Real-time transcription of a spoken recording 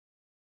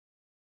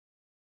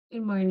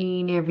Good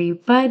morning,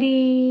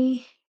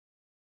 everybody.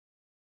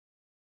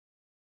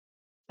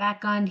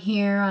 Back on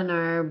here on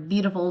our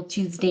beautiful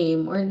Tuesday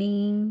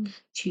morning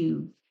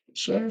to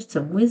share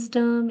some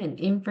wisdom and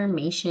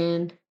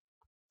information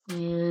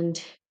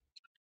and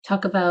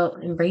talk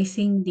about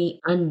embracing the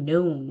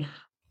unknown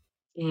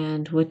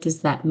and what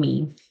does that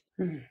mean.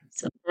 Mm.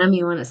 So, Em,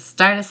 you want to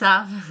start us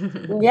off?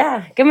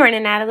 Yeah. Good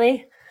morning,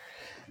 Natalie.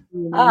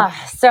 Morning.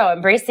 So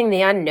embracing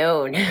the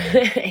unknown.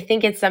 I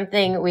think it's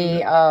something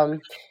we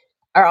Mhm.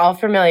 are all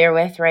familiar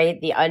with, right?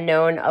 The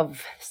unknown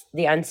of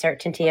the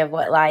uncertainty of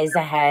what lies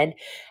ahead.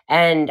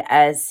 And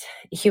as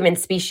human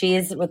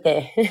species with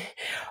the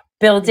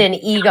built-in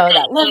ego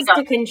that loves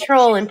to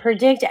control and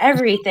predict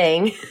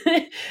everything,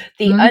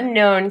 the Mhm.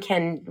 unknown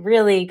can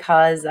really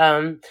cause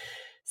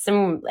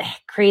some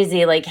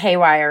crazy like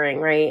haywiring,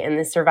 right, in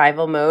the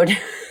survival mode.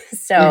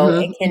 So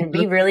Mhm. it can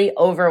be really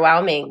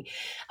overwhelming,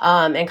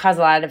 and cause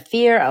a lot of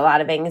fear, a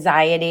lot of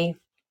anxiety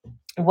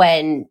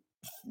when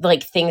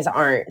like things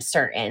aren't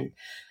certain.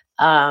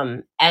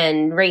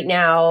 And right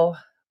now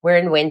we're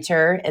in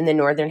winter in the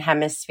northern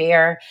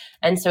hemisphere,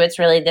 and so it's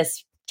really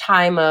this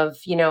time of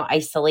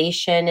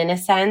isolation in a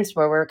sense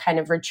where we're kind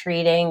of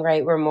retreating,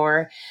 right? We're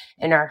more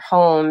in our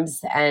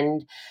homes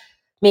and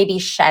maybe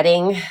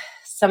shedding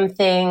some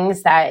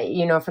things that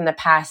from the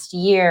past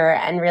year,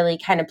 and really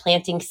kind of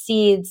planting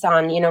seeds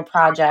on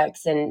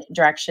projects and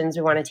directions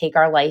we want to take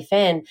our life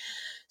in.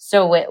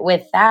 So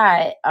with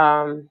that,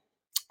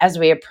 as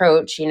we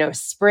approach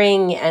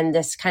spring and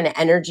this kind of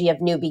energy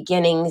of new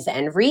beginnings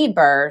and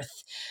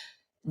rebirth,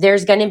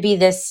 there's going to be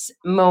this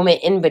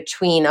moment in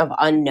between of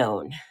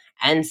unknown.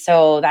 And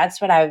so that's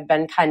what I've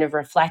been kind of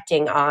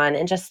reflecting on,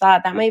 and just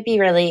thought that might be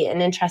really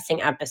an interesting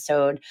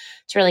episode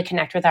to really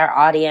connect with our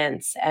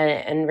audience,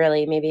 and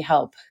really maybe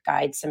help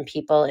guide some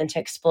people into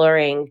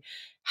exploring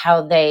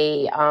how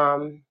they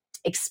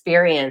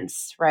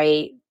experience,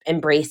 right,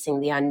 embracing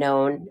the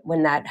unknown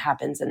when that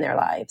happens in their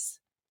lives.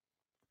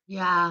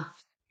 Yeah.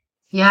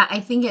 Yeah, I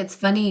think it's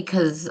funny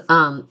because,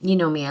 you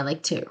know me, I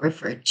like to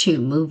refer to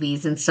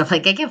movies and stuff.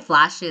 Like I get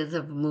flashes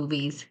of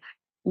movies,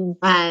 Mm.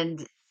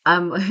 and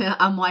I'm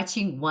I'm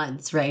watching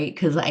once, right?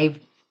 Because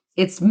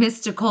it's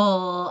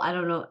mystical. I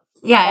don't know.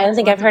 I Yeah, don't it's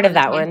think I've Once heard of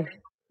Upon a that Time.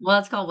 one. Well,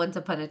 it's called Once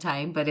Upon a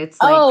Time, but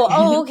it's like,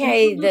 Oh,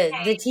 okay,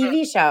 the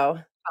TV show.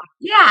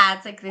 yeah,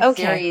 it's like this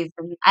Okay. series.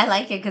 And I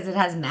like it because it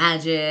has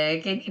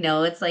magic, and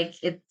it's like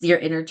it's your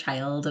inner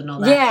child and all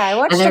that. Yeah, I And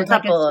watched a there's like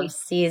a couple of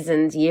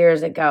seasons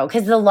years ago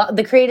because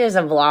the creators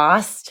of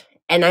Lost,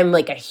 and I'm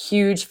like a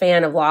huge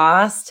fan of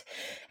Lost.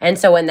 And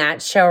so when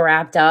that show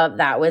wrapped up,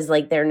 that was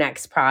like their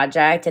next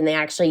project, and they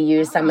actually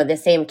used some oh, of the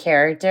same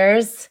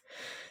characters.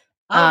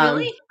 oh,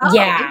 really? Oh,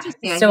 Yeah,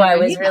 interesting. I so I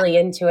never was knew that. really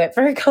into it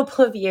for a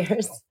couple of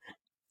years.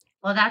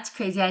 Well, that's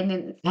crazy. I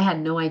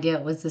had no idea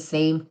it was the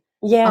same.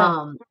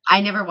 Yeah.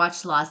 I never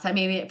watched Lost. I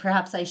maybe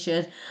perhaps I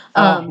should.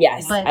 Oh,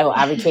 yes, But I will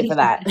advocate for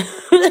that.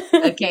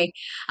 It's okay.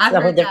 I've a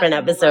whole heard that different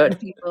from a lot of episode.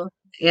 people.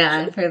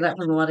 Yeah, I've heard that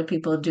from a lot of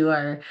people who do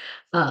our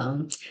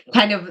um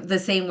kind of the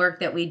same work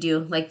that we do,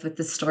 like with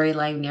the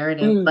storyline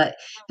narrative. Mm. But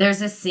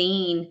there's a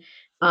scene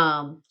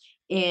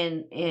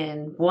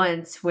in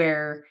once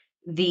where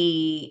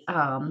the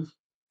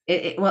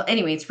well,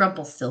 anyway, it's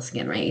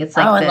Rumpelstiltskin, right? It's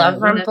Oh, like I the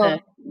love one of the,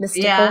 Rumple,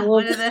 mystical yeah,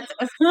 wolf.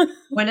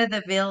 one of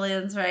the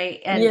villains, right?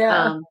 And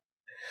Yeah.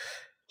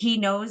 he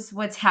knows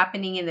what's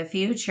happening in the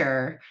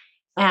future,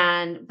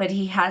 but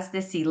he has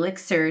this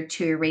elixir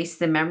to erase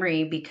the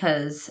memory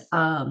because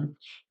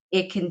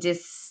it can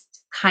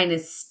just kind of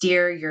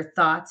steer your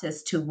thoughts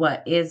as to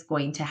what is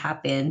going to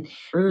happen,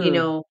 you Mm.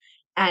 know.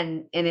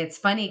 And it's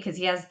funny because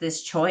he has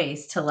this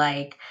choice to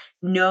like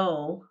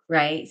know,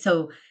 right?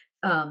 So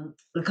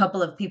a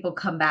couple of people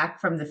come back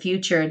from the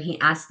future and he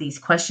asks these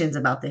questions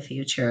about the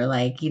future,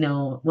 like,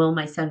 will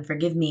my son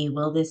forgive me,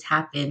 will this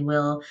happen,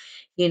 will,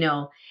 you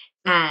know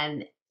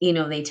and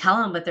they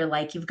tell him, but they're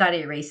like, you've got to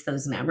erase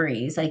those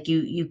memories. Like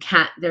you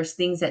can't, there's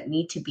things that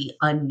need to be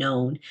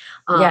unknown,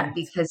 Yes.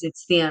 because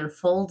it's the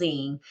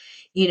unfolding.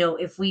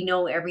 If we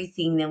know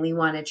everything, then we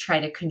want to try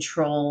to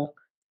control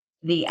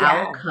the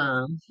Yeah.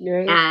 outcome.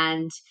 Right.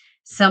 And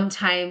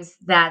sometimes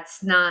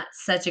that's not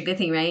such a good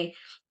thing, right?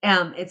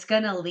 It's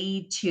gonna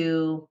lead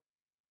to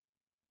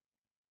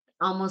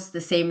almost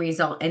the same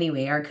result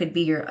anyway, or it could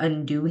be your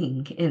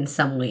undoing in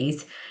some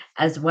ways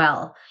as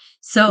well.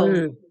 So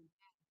Mm.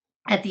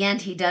 at the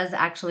end, he does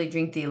actually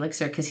drink the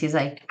elixir because he's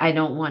like, "I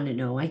don't wanna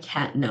know, I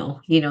can't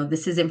know,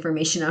 this is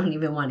information I don't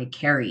even wanna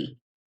carry."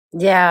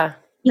 Yeah.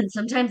 And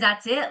sometimes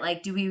that's it,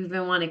 like, do we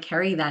even wanna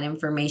carry that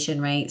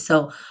information, right?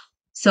 So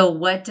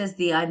what does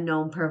the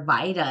unknown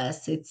provide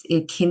us?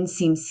 It can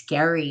seem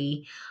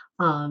scary,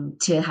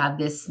 to have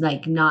this,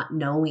 like, not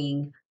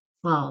knowing,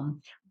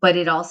 but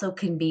it also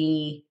can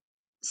be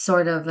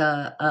sort of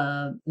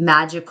a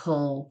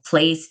magical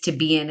place to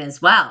be in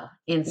as well,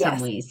 in some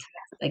Yes. ways.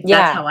 Like, that's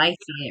Yeah. how I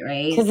see it,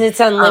 right? Because it's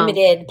Um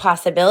unlimited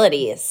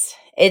possibilities.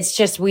 It's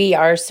just we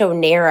are so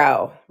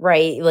narrow,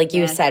 right? Like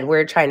you Yes. said,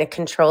 we're trying to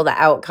control the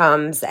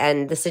outcomes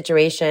and the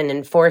situation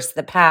and force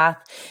the path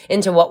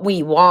into what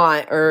we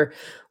want or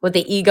what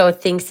the ego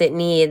thinks it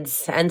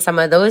needs. And some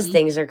of those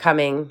things are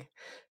coming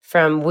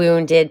from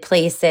wounded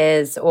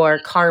places or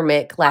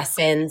karmic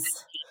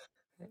lessons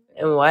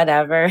and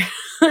whatever.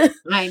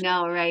 I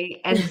know, right?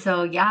 And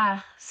so,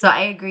 yeah, so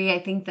I agree. I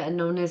think the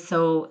unknown is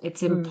so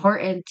it's Mm,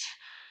 important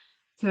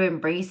to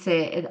embrace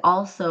it. It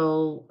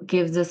also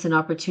gives us an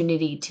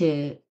opportunity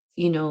to,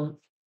 you know,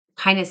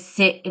 kind of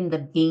sit in the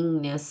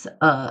beingness,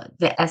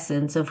 the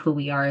essence of who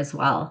we are as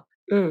well.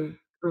 mm,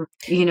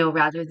 You know,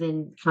 rather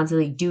than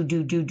constantly do,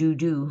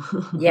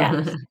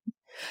 yeah.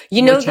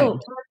 You know which I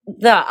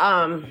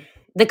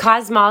the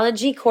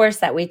cosmology course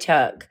that we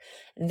took,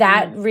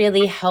 that Mhm,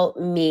 really helped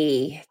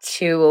me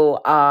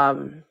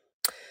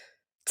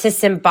to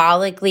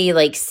symbolically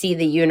like see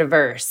the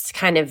universe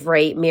kind of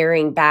right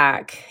mirroring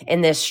back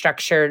in this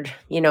structured,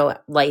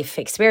 life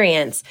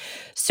experience.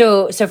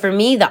 So for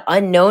me, the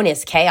unknown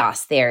is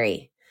chaos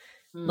theory.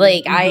 mhm,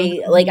 Like mhm,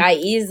 mhm, I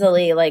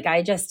easily like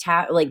I just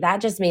have like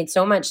that just made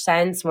so much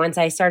sense once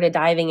I started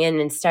diving in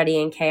and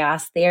studying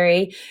chaos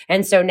theory.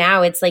 And so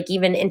now it's like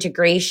even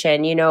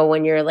integration,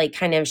 when you're like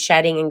kind of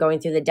shedding and going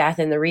through the death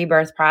and the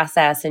rebirth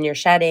process and you're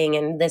shedding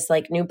and this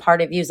like new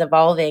part of you is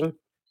evolving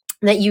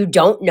that you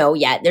don't know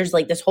yet. There's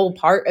like this whole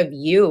part of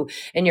you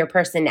and your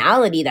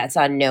personality that's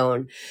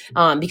unknown,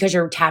 because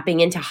you're tapping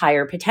into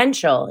higher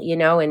potential,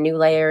 and new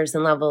layers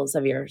and levels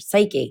of your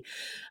psyche.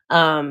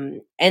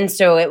 And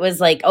so it was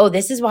like, oh,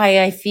 this is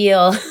why I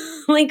feel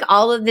like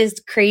all of this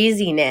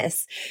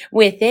craziness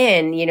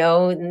within,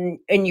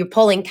 and you're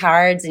pulling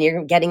cards and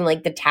you're getting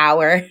like the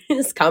tower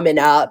is coming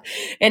up.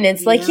 And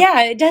it's like, yeah,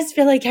 yeah, it does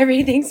feel like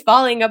everything's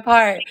falling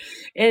apart.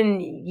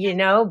 And,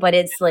 but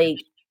it's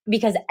like,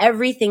 because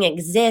everything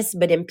exists,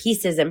 but in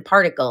pieces and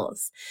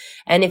particles.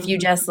 And if you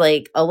mhm, just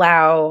like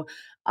allow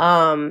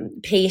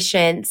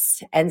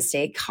patience and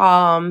stay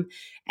calm,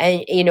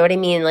 and you know what I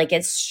mean, like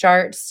it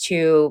starts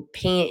to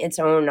paint its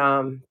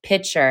own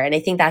picture. And I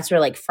think that's where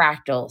like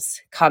fractals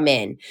come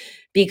in,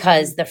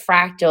 mhm, because the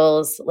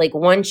fractals, like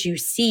once you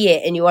see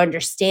it and you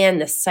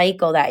understand the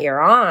cycle that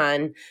you're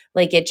on,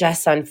 like it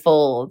just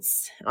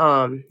unfolds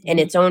in mhm,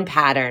 its own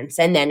patterns.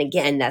 And then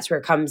again, that's where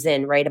it comes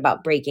in, right,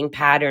 about breaking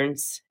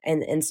patterns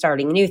and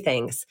starting new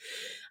things.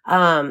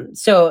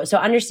 So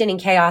understanding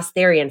chaos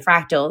theory and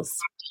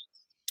fractals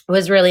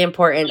was really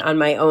important on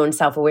my own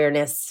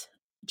self-awareness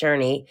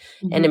journey,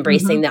 and mhm,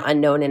 embracing mhm, the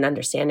unknown and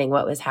understanding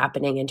what was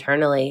happening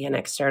internally and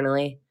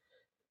externally.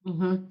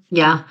 mhm.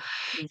 Mm. Yeah,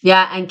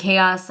 yeah, and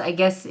chaos, I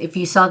guess if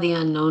you saw the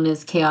unknown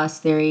as chaos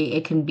theory,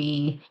 it can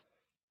be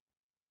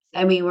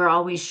I mean, we're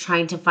always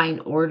trying to find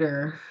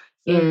order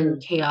in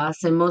Mhm.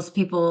 chaos, and most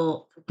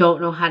people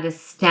don't know how to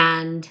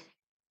stand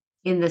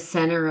in the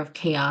center of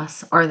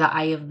chaos or the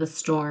eye of the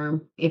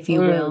storm, if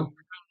you will. Mm.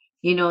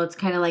 You know, it's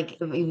kinda like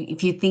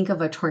if you think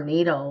of a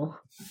tornado,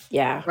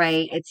 Yeah.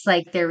 right? It's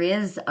like there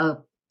is a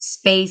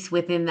space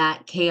within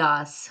that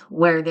chaos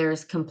where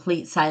there's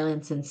complete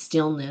silence and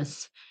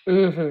stillness.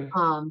 Mhm.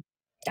 Um,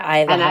 The eye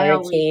of the and I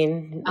always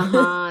hurricane.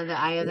 Uh-huh, the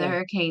eye of the Yeah.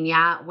 hurricane,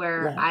 yeah,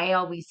 where Yeah. I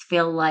always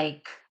feel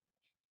like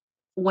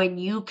when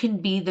you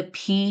can be the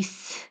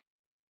peace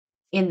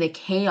in the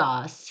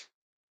chaos,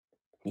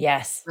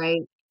 Yes.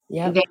 right?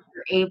 Yep. Then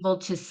you're able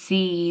to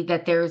see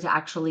that there's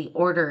actually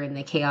order in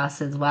the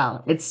chaos as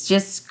well. It's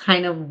just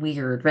kind of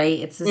weird, right?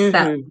 It's just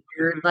that Mhm.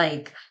 weird,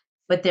 like,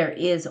 but there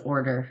is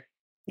order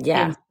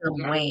in Yeah.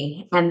 some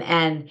way. And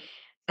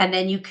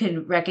then you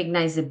can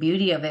recognize the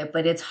beauty of it,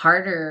 but it's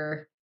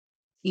harder,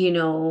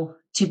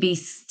 to be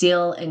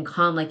still and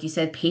calm, like you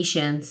said,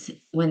 patience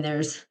when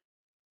there's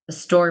a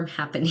storm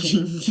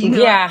happening,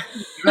 Yeah.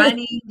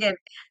 running and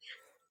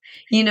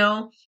you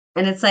know,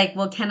 and it's like,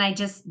 well, can I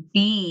just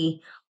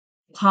be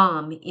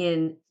calm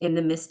in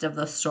the midst of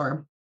the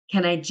storm?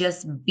 Can I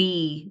just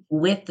be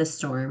with the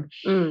storm?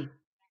 Mm.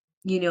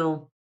 You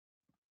know,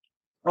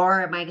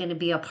 or am I going to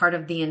be a part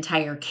of the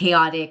entire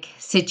chaotic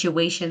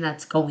situation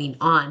that's going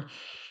on?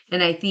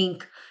 And I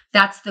think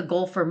that's the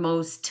goal for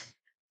most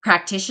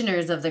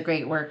practitioners of the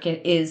great work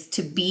is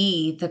to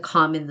be the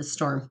calm in the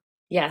storm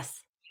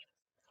Yes.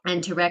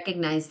 and to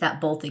recognize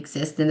that both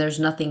exist and there's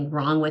nothing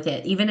wrong with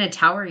it. Even a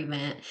tower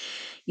event,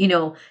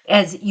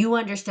 as you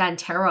understand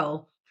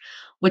tarot,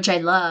 which I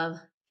love,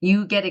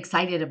 you get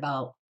excited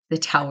about the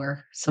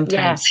tower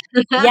Yeah. sometimes.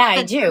 Yeah, I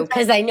And do,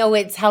 because I know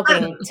it's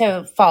helping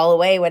to fall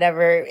away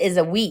whatever is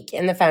a weak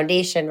in the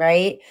foundation,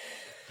 right?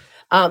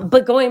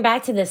 But going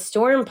back to the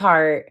storm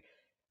part,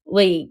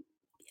 like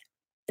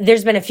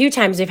there's been a few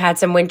times we've had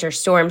some winter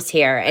storms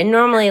here. And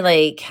normally,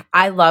 like,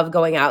 I love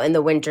going out in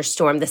the winter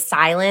storm, the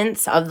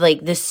silence of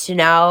like the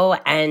snow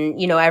and,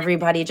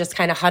 everybody just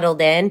kind of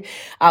huddled in.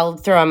 I'll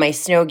throw on my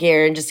snow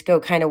gear and just go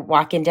kind of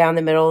walking down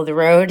the middle of the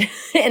road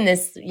in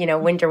this,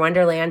 winter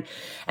wonderland.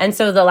 And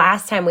so the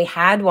last time we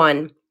had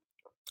one,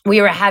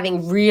 we were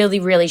having really,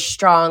 really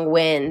strong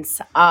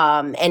winds.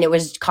 And it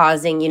was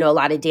causing, a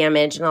lot of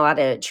damage and a lot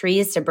of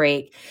trees to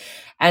break.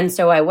 And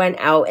so I went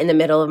out in the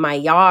middle of my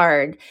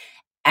yard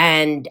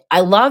And I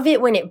love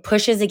it when it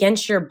pushes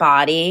against your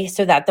body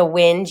so that the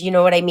wind, you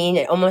know what I mean?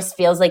 It almost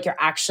feels like you're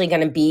actually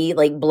going to be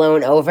like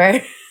blown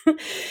over.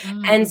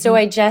 And so Mm-hmm.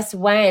 I just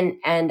went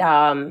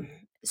and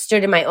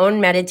stood in my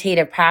own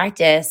meditative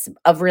practice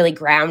of really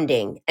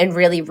grounding and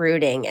really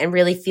rooting and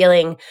really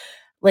feeling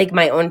like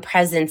my own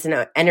presence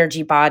and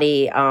energy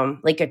body,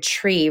 like a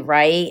tree,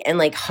 right? And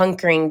like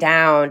hunkering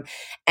down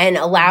and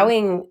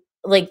allowing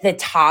like the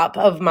top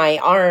of my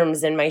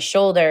arms and my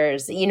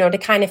shoulders, to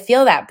kind of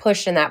feel that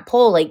push and that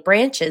pull like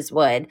branches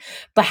would,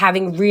 but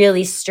having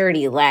really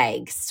sturdy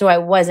legs. So I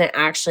wasn't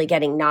actually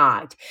getting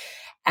knocked.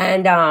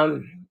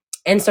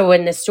 And so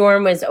when the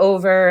storm was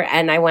over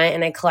and I went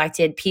and I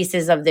collected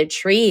pieces of the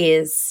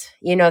trees,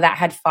 that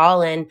had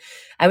fallen,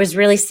 I was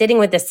really sitting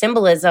with the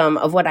symbolism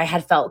of what I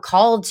had felt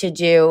called to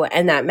do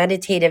and that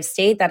meditative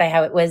state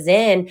that was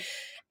in.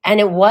 And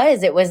it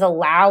was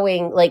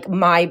allowing like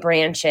my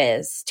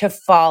branches to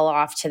fall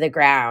off to the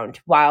ground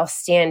while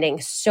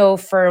standing so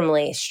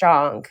firmly,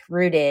 strong,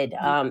 rooted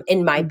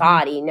in my Mm-hmm.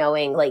 body,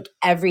 knowing like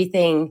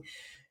everything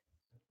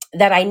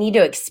that I need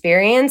to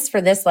experience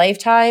for this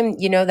lifetime,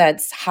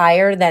 that's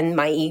higher than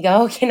my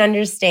ego can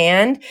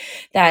understand,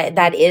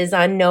 that is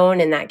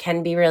unknown and that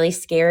can be really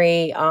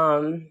scary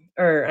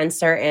or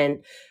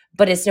uncertain,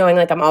 but it's knowing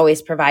like I'm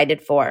always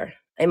provided for.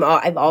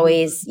 I've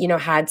always,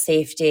 had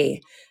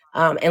safety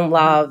and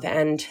love,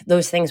 and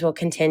those things will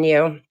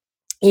continue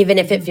even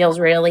if it Mm-hmm. feels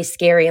really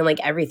scary and like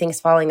everything's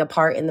falling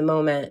apart in the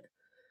moment.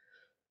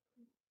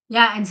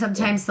 Yeah, and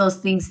sometimes those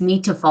things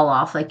need to fall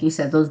off, like you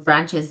said, those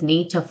branches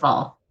need to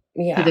fall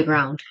to the Yeah.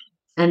 ground.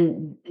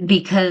 And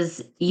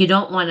because you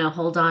don't want to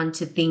hold on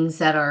to things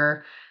that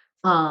are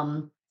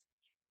um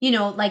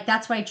like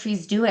that's why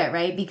trees do it,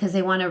 right? Because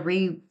they want to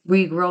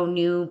regrow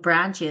new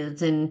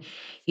branches and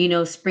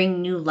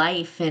spring new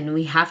life, and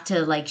we have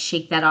to like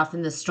shake that off,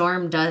 and the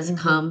storm does Hmm.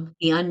 come,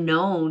 the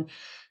unknown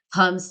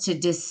comes to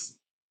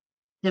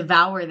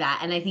devour that.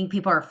 And I think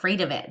people are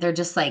afraid of it. They're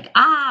just like,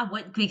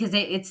 what, because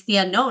it's the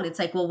unknown. It's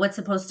like, well, what's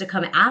supposed to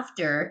come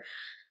after?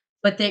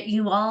 But that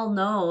you all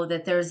know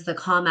that there's the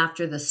calm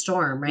after the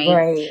storm, right?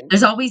 Right.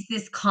 There's always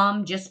this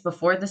calm just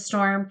before the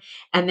storm,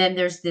 and then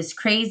there's this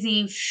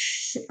crazy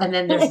and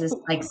then there's this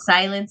like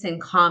silence and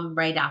calm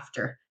right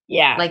after.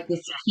 Yeah. Like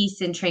this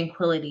peace and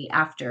tranquility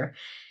after.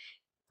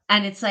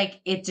 And it's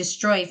like it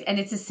destroys, and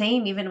it's the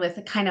same even with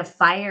the kind of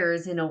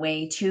fires in a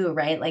way too,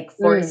 right? Like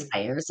forest Mm.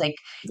 fires. Like,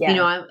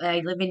 Yeah.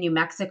 I live in New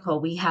Mexico.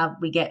 We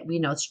get,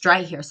 it's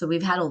dry here. So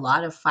we've had a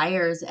lot of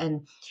fires,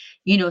 and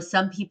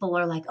some people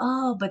are like,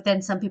 "Oh," but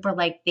then some people are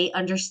like they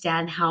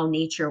understand how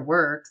nature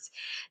works,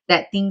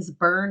 that things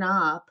burn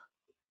up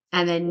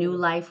and then new Mm.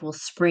 life will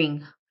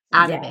spring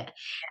out of Yeah. it.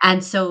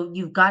 And so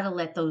you've got to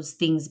let those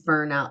things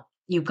burn out.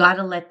 You've got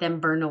to let them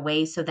burn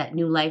away so that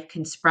new life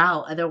can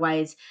sprout.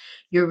 Otherwise,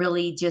 you're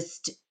really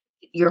just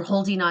you're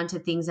holding on to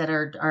things that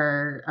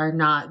are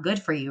not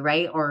good for you,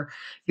 right? Or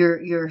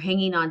you're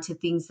hanging on to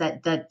things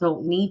that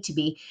don't need to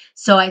be.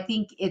 So I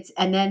think it's,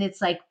 and then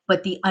it's like,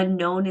 but the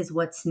unknown is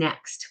what's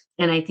next.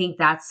 And I think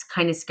that's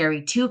kind of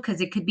scary too,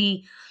 because it could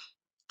be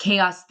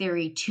chaos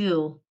theory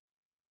too,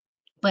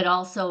 but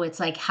also it's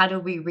like, how do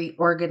we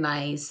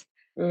reorganize,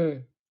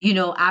 Mm.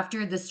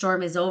 after the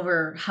storm is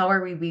over? How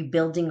are we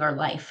rebuilding our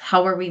life?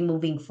 How are we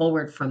moving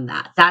forward from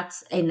that?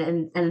 That's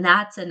and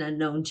that's an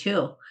unknown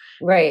too.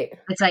 Right.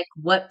 It's like,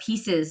 what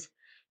pieces,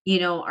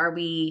 are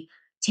we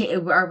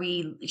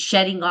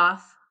shedding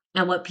off,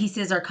 and what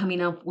pieces are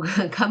coming up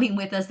coming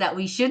with us that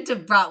we shouldn't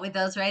have brought with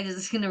us, right? Is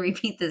this going to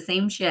repeat the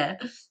same shit?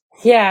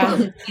 Yeah.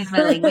 Excuse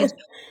my language.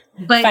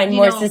 But Find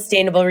more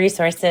sustainable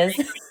resources.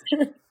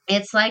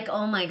 it's like,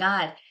 oh my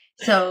God.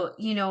 So,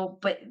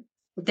 but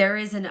there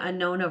is an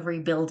unknown of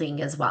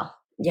rebuilding as well.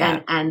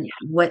 Yeah. And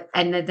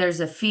that there's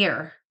a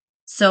fear.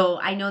 So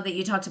I know that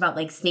you talked about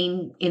like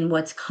staying in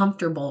what's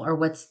comfortable or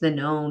what's the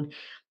known,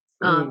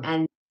 Mm.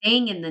 and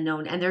staying in the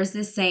known. And there's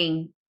this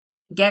saying,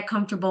 get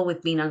comfortable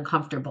with being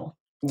uncomfortable,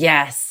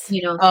 Yes.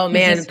 Oh because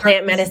man,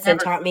 plant this is medicine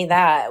never, taught me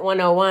that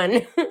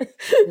 101.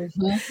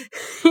 mhm,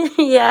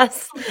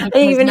 Yes. I because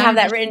even none have of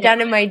that this written shit.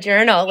 down in my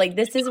journal. Like,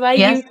 this is why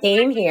Yes. you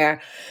came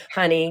here,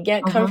 honey.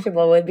 Get Uh-huh.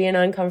 comfortable with being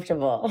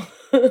uncomfortable.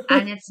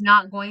 And it's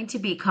not going to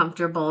be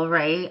comfortable,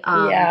 right?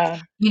 Yeah.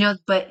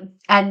 But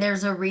and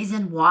there's a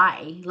reason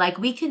why. Like,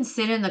 we can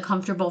sit in the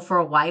comfortable for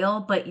a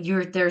while, but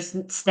there's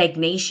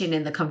stagnation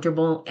in the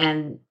comfortable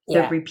and the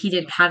Yeah.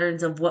 repeated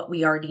patterns of what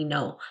we already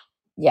know.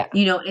 Yeah.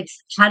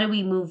 It's how do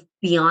we move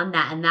beyond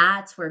that? And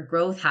that's where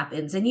growth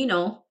happens. And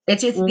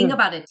it's just think Mhm.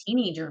 about a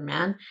teenager,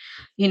 man.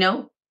 You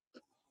know,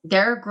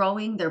 they're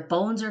growing, their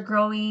bones are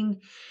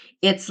growing.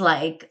 It's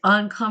like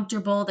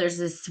uncomfortable. There's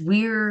this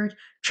weird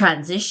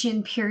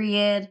transition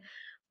period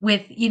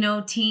with,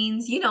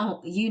 teens. You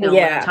know what I'm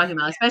Yeah. talking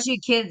about, especially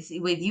kids.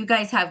 With you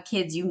guys have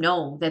kids,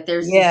 that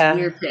there's this Yeah.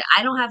 weird period.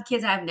 I don't have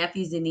kids, I have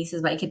nephews and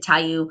nieces, but I could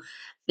tell you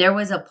there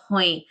was a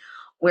point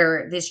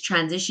where this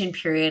transition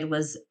period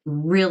was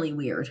really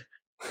weird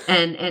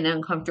and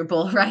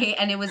uncomfortable, right?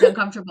 And it was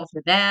uncomfortable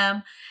for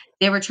them.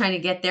 They were trying to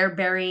get their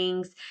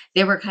bearings.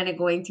 They were kind of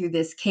going through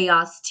this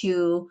chaos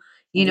too.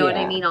 You know what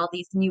I Yeah. mean? All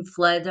these new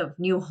flood of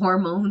new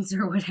hormones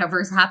or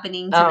whatever's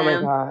happening to Oh my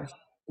them, gosh.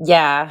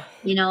 Yeah.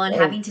 and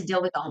It, having to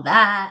deal with all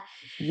that.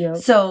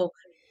 yep. So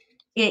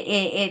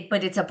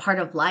but it's a part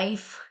of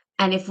life.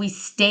 And if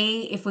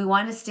we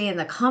want to stay in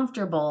the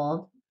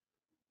comfortable,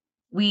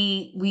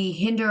 we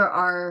hinder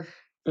our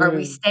or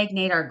we Mm,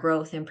 stagnate our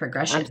growth and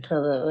progression.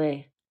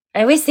 absolutely.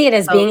 I always see it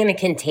as So being in a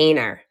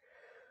container.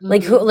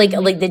 Like who mhm,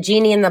 like the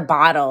genie in the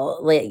bottle.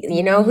 Like,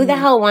 who the mhm.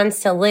 hell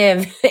wants to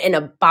live in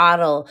a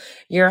bottle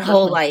your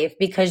whole Uh-huh, life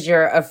because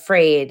you're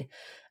afraid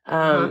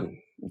uh-huh. um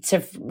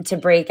to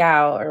break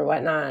out or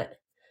whatnot.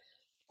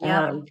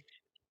 Yep. Um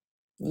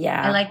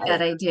I yeah. like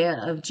that idea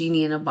of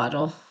genie in a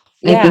bottle.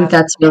 I think Yeah.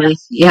 that's really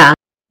yeah.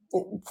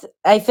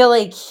 I feel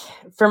like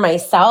for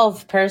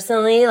myself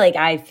personally, like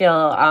I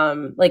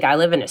feel like I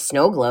live in a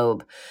snow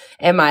globe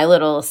in my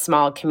little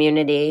small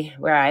community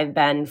where I've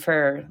been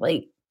for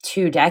like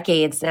 2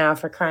 decades now,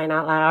 for crying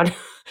out loud.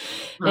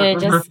 And it Uh-huh.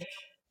 just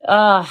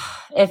uh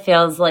it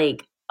feels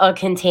like a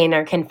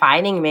container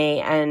confining me,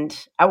 and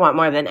I want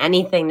more than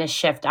anything to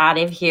shift out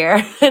of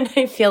here. And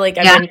I feel like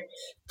I've Yeah, been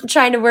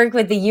trying to work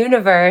with the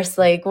universe,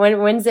 like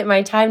when's it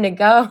my time to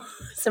go?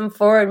 Some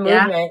forward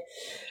yeah, movement.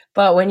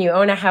 But when you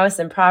own a house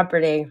and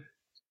property,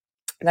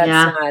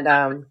 that's yeah. not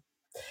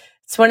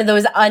it's one of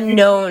those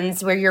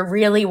unknowns where you're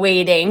really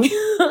waiting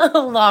a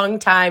long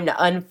time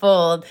to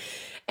unfold.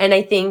 And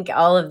I think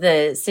all of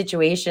the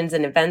situations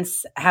and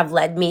events have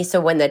led me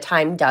so when the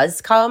time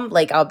does come,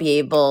 like I'll be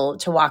able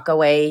to walk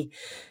away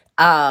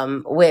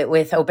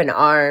with open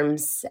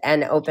arms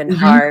and open Mhm.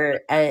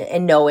 heart,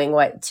 and knowing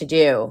what to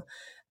do.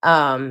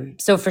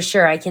 So for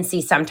sure I can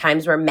see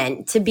sometimes we're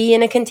meant to be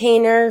in a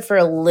container for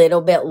a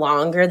little bit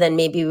longer than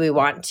maybe we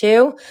want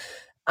to,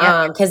 Yep,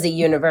 because the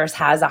universe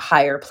has a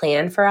higher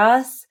plan for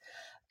us.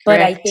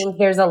 But I correct. think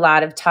there's a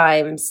lot of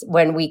times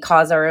when we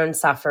cause our own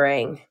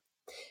suffering.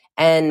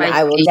 And I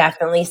I will see.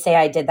 definitely say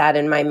I did that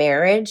in my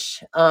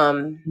marriage,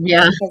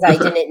 Yeah. because I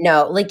didn't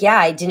know, like, yeah,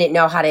 I didn't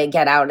know how to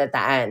get out at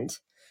the end.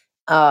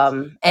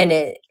 And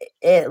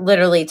it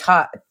literally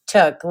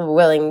took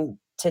willing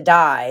to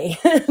die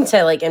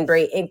to like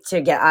embrace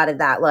to get out of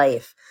that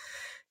life.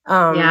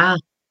 Um, Yeah,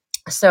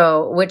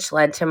 so which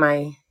led to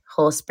my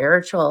whole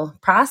spiritual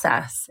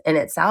process in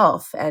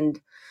itself. And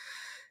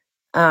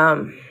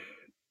um,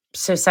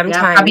 so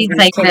yeah, sometimes probably these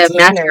like the containers,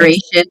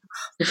 maturation.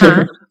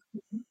 huh?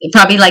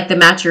 Probably like the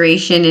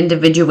maturation,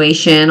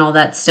 individuation, all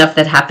that stuff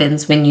that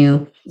happens when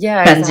you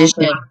Yeah,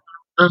 transition. exactly.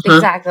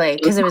 Uh-huh. Exactly,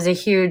 because it was a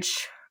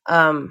huge,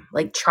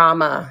 like,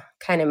 trauma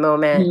kind of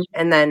moment, Mhm.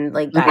 and then,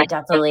 like, Right. that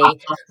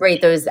definitely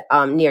right, those,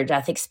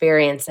 near-death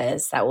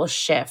experiences that will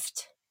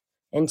shift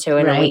into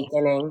an Right.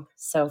 awakening,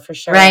 so for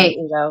sure, that Right.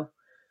 ego.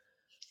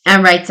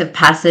 And rites of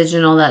passage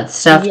and all that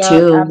stuff Yep,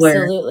 too,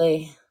 where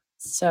absolutely.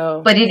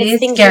 So, but it it's is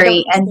things you scary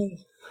don't and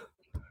see.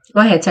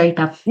 go ahead, sorry,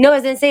 Beth. No, I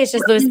was gonna say, it's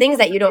just those things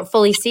that you don't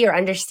fully see or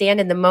understand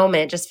in the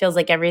moment. It just feels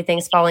like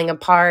everything's falling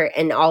apart,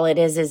 and all it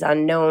is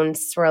unknown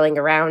swirling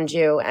around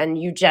you, and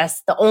you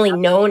just the only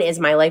known is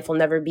my life will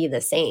never be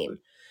the same.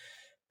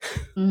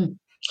 Mm.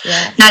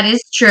 Yeah. That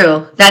is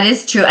true. That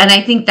is true. And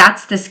I think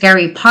that's the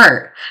scary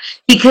part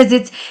because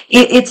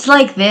it's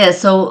like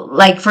this. So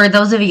like for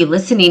those of you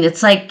listening,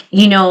 it's like,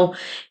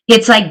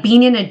 it's like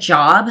being in a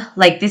job.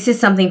 Like this is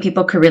something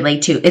people could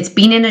relate to. It's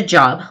being in a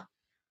job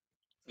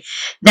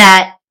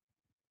that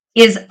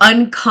is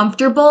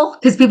uncomfortable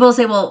because people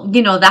say, well,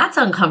 that's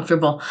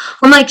uncomfortable.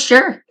 I'm like,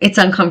 sure, it's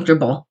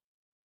uncomfortable.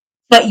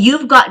 But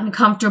you've gotten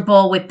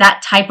comfortable with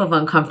that type of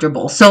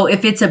uncomfortable. So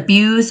if it's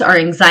abuse or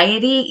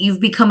anxiety, you've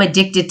become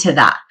addicted to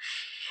that.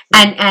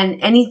 Mm,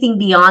 And anything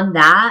beyond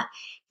that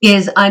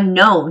is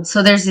unknown.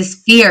 So there's this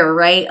fear,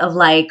 right, of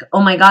like,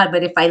 oh my god,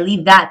 but if I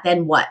leave that,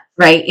 then what?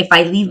 Right? If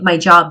I leave my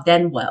job,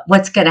 then what?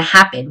 What's going to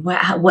happen? What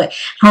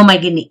how am I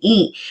going to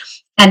eat?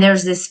 And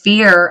there's this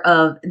fear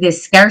of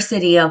this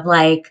scarcity of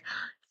like,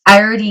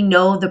 I already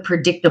know the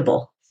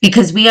predictable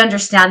because we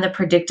understand the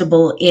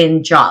predictable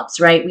in jobs,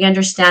 right? We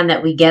understand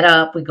that we get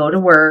up, we go to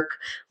work,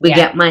 we yeah.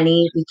 get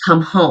money, we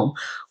come home.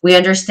 We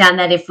understand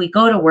that if we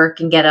go to work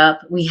and get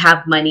up, we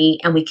have money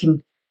and we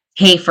can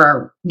pay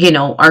for,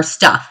 our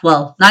stuff.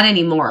 Well, not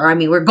anymore. I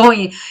mean,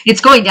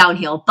 it's going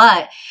downhill,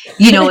 but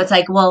it's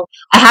like, well,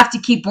 I have to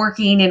keep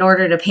working in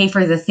order to pay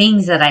for the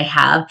things that I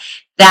have.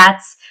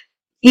 That's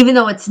even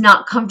though it's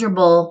not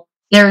comfortable,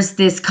 there's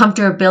this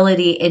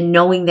comfortability in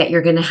knowing that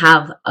you're going to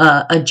have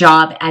a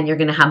job and you're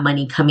going to have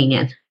money coming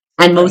in.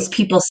 And most Right.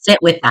 people sit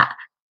with that.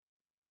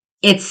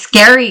 It's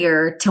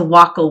scarier to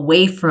walk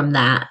away from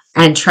that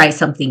and try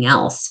something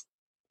else.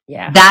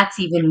 Yeah. That's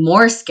even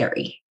more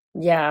scary.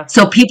 Yeah.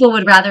 So people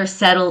would rather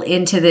settle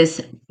into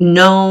this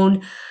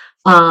known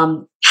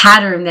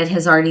pattern that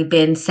has already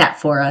been set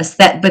for us,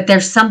 but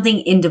there's something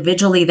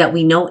individually that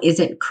we know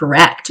isn't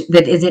correct,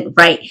 that isn't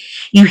right.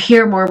 You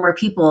hear more and more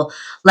people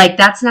like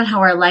that's not how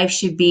our life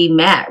should be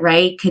met,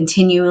 right?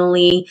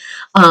 Continually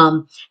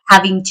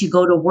having to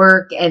go to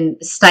work and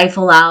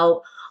stifle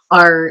out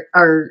our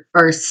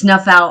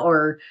snuff out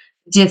or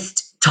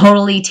just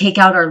totally take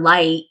out our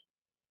light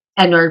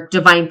and our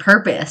divine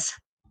purpose.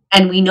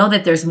 and we know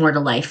that there's more to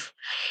life.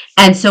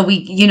 And so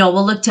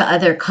we'll look to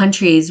other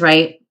countries,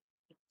 right?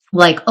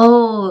 Like,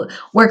 oh,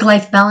 work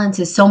life balance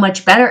is so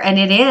much better. And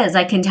it is.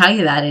 I can tell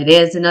you that it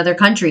is in other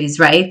countries,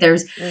 right?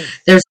 Mm.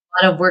 There's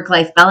a lot of work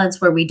life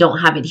balance where we don't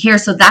have it here.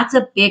 So that's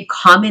a big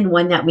common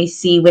one that we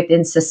see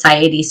within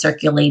society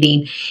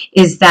circulating,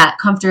 is that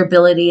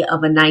comfortability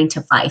of a 9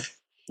 to 5.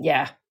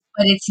 Yeah.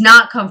 But it's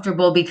not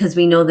comfortable because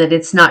we know that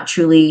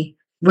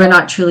we're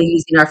not Oh, truly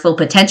using our full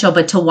potential.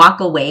 But to walk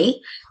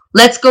away,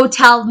 let's go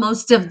tell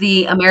most of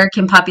the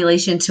American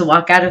population to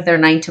walk out of their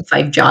 9 to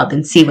 5 job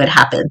and see what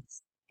happens.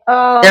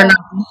 They're not.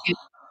 oh,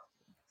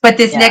 But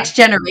this yeah, next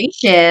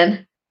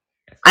generation,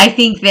 I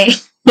think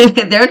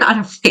they're not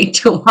afraid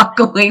to walk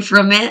away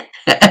from it.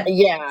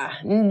 yeah,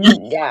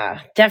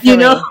 yeah, You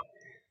know? definitely.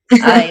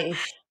 I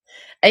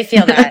I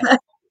feel that.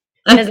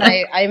 'Cause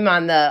I'm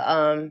on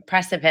the,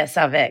 precipice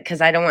of it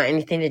because I don't want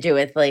anything to do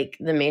with, like,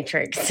 the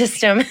matrix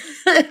system of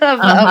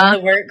Uh-huh. the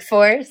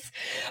workforce.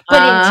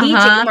 But in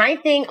teaching, Uh-huh. my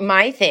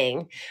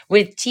thing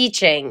with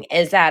teaching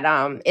is that,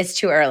 it's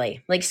too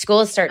early. Like,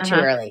 schools start too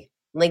Uh-huh. early.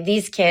 Like,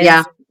 these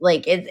Yeah. kids,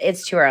 like,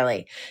 it's too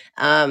early.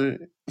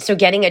 So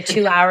getting a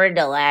 2-hour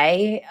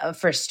delay,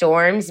 for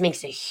storms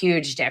makes a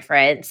huge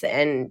difference,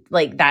 and,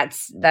 like,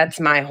 that's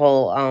my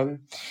whole,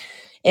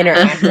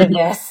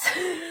 interactiveness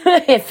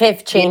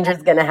if change Yeah.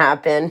 is gonna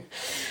happen.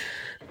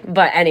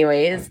 But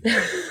anyways.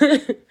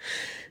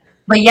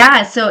 But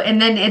yeah, so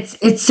and then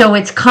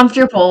it's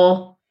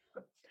comfortable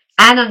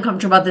and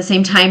uncomfortable at the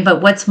same time,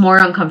 but what's more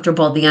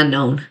uncomfortable? The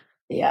unknown.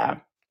 Yeah.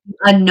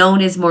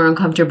 Unknown is more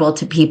uncomfortable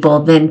to people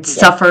than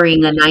Yep.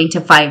 suffering a 9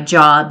 to 5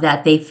 job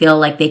that they feel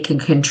like they can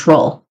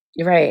control.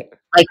 You're right.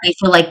 Like they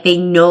feel like they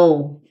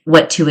know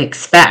what to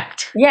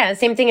expect. Yeah,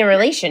 same thing in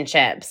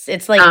relationships.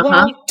 It's like, Uh-huh.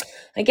 well,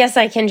 I guess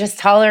I can just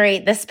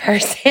tolerate this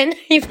person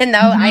even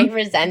though I Mhm.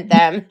 resent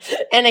them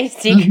and I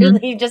Mhm.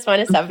 secretly just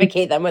want to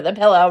suffocate them with a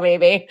pillow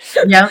maybe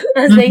Yep.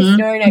 as they Mhm.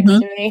 snore next Mhm.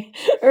 to me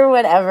or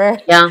whatever.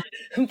 Yeah.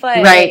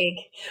 But Right. like,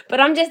 but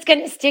I'm just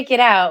gonna stick it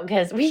out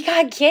because we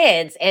got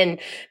kids, and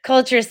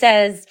culture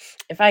says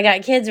if I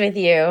got kids with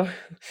you,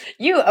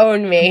 you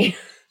own me.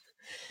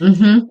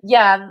 Mhm.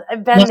 Yeah,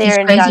 I've been This is there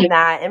and done crazy.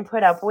 that and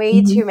put up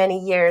way Mhm. too many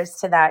years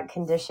to that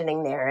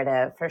conditioning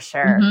narrative for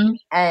sure. Mhm.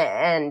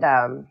 And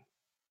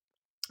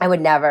I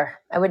would never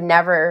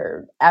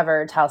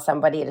ever tell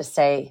somebody to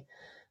stay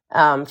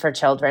for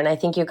children. I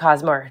think you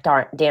cause more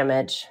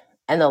damage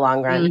in the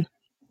long run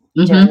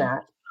Mm. doing Mhm.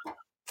 that.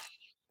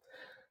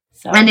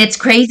 And So it's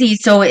crazy.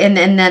 So and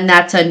then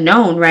that's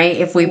unknown, right?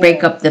 If we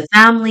break yeah, up the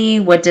family,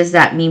 what does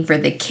that mean for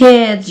the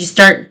kids? You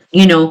start,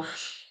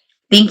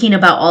 thinking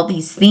about all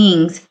these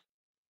things,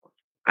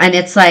 and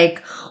it's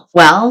like,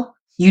 well,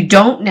 you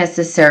don't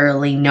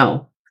necessarily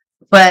know.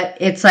 But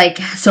it's like,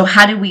 so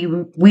how do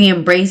we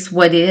embrace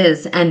what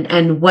is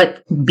and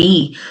what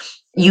be?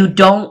 mm,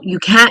 You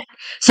can't.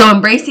 So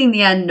embracing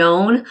the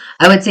unknown,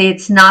 I would say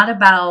it's not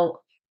about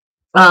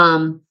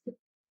um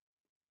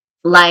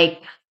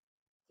like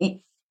y-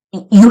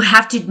 you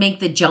have to make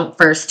the jump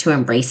first to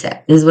embrace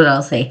it, is what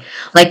I'll say.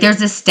 Like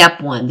there's a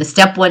step one. The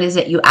step one is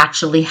that you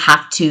actually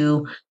have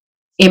to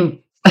em-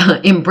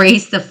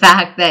 embrace the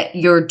fact that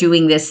you're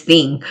doing this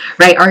thing,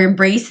 right? Or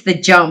embrace the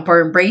jump,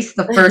 or embrace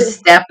the first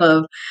step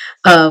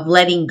of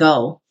letting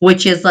go,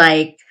 which is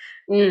like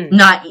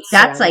not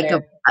that's like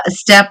surrender, a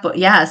step.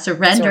 Yeah,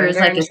 surrender is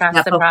surrender, like and a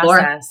trust step the before.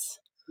 process.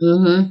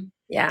 Mm-hmm.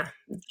 Yeah.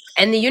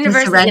 And the To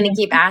universe is going to surrender.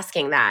 keep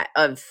asking that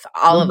of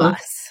all of Mm-hmm.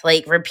 us,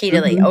 like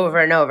repeatedly Mm-hmm. over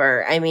and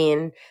over. I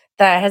mean,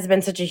 that has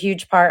been such a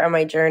huge part of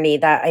my journey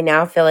that I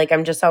now feel like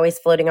I'm just always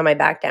floating on my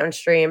back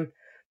downstream.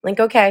 Like,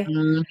 okay,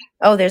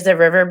 oh, there's a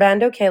river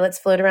bend. Okay, let's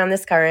float around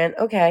this current.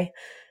 Okay.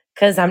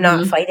 Because I'm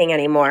not Mm-hmm. fighting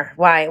anymore.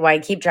 Why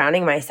keep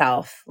drowning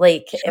myself?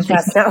 Like, if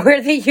that's not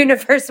where the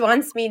universe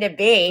wants me to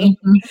be,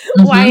 Mm-hmm.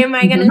 why Mm-hmm. am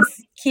I going to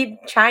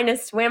keep trying to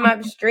swim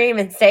upstream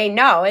and say,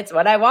 no, it's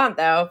what I want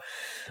though?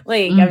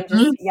 Like, I'm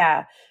just, Mm-hmm.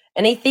 yeah.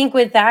 And I think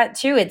with that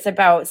too, it's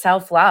about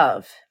self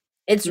love.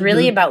 It's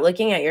really Mm-hmm. about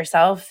looking at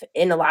yourself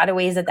in a lot of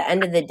ways at the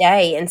end of the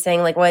day and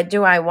saying, like, what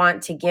do I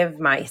want to give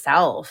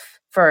myself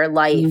for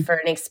life, for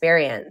an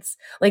experience?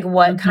 Like,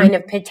 what Mm-hmm. kind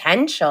of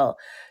potential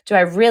do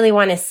I really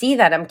want to see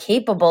that I'm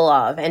capable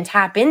of and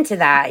tap into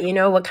that? You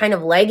know, what kind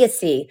of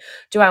legacy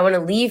do I want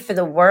to leave for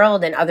the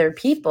world and other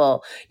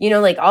people? You know,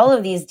 like all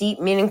of these deep,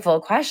 meaningful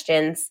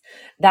questions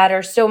that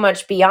are so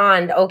much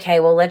beyond, okay,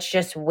 well, let's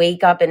just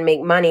wake up and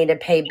make money to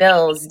pay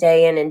bills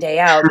day in and day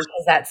out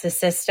because that's the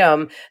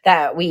system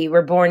that we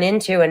were born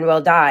into and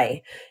will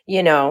die,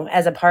 you know,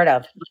 as a part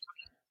of.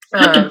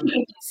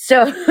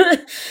 So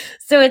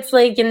so it's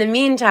like in the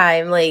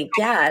meantime, like,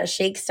 yeah,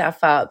 shake stuff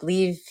up,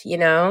 leave,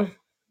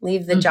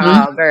 leave the Mm-hmm.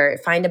 job or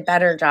find a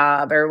better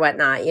job or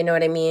whatnot. You know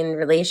what I mean?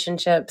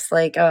 Relationships,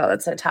 like, oh,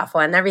 that's a tough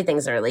one.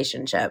 Everything's a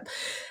relationship.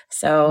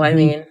 So I Mm-hmm.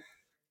 mean,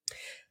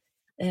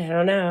 I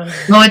don't know.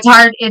 Well, it's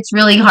hard. It's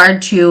really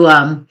hard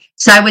to.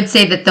 So I would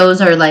say that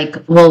those are like,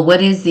 well,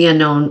 what is the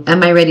unknown?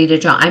 Am I ready to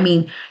draw? I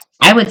mean,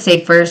 I would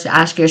say first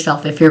ask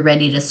yourself if you're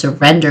ready to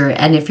surrender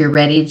and if you're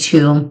ready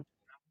to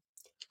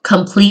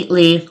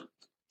completely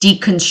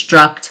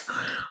deconstruct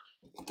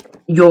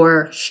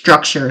your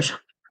structures,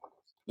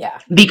 Yeah.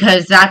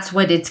 because that's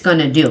what it's going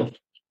to do.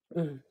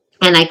 Mm.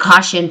 And I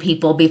caution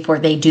people before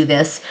they do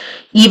this,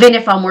 even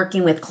if I'm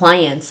working with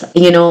clients,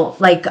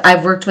 like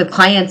I've worked with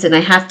clients and I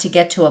have to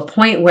get to a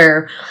point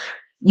where,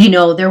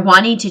 they're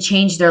wanting to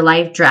change their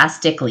life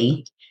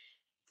drastically.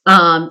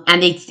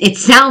 And it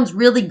sounds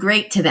really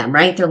great to them,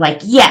 right? They're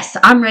like, yes,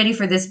 I'm ready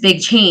for this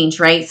big change,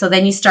 right? So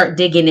then you start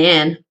digging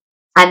in,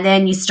 and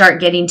then you start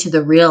getting to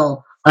the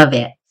real of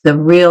it, the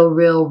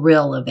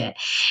real of it.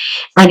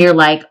 And you're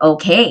like,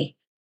 okay,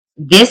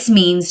 this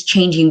means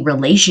changing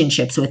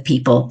relationships with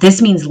people.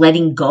 This means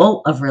letting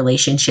go of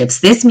relationships.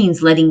 This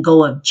means letting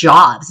go of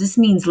jobs. This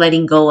means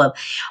letting go of,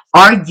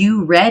 are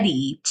you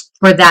ready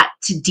for that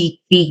to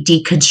be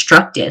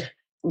deconstructed?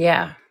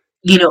 Yeah.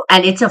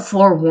 And it's a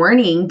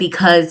forewarning,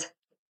 because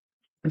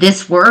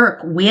this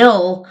work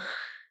will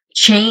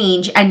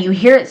change, and you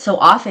hear it so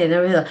often.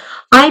 They're like,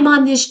 I'm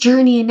on this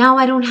journey and now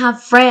I don't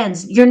have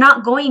friends. You're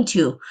not going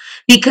to,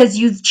 because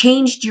you've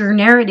changed your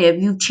narrative,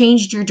 you've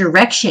changed your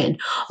direction.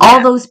 All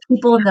Yeah. those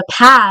people in the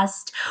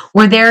past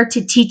were there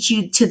to teach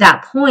you to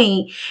that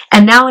point,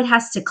 and now it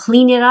has to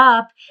clean it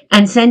up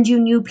and send you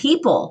new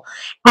people.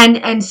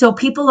 And so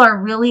people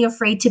are really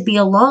afraid to be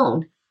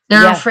alone.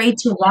 They're Yes. afraid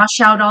to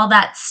wash out all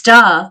that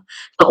stuff,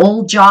 the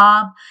old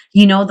job,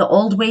 the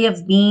old way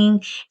of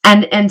being.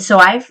 And so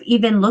I've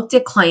even looked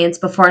at clients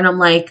before, and I'm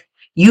like,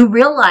 you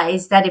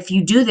realize that if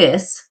you do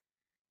this,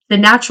 the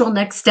natural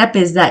next step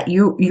is that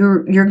you're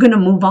going to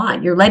move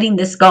on. You're letting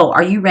this go.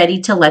 Are you ready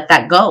to let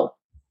that go?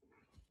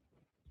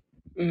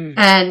 Mm.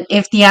 And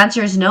if the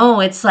answer is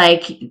no, it's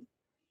like,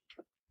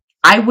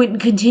 I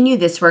wouldn't continue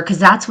this work, because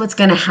that's what's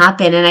going to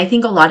happen. And I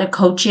think a lot of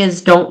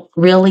coaches don't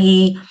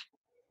really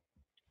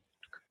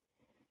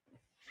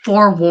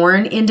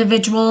forewarn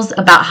individuals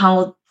about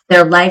how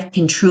their life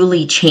can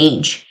truly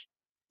change.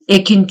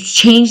 It can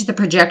change the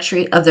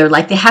trajectory of their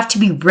life. They have to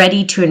be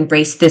ready to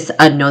embrace this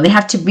unknown. They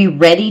have to be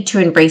ready to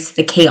embrace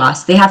the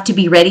chaos. They have to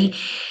be ready,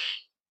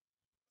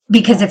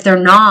 because if they're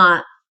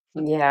not,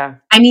 Yeah.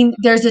 I mean,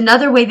 there's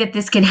another way that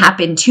this can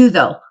happen too,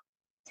 though.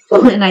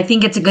 And I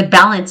think it's a good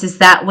balance, is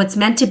that what's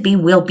meant to be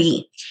will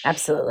be.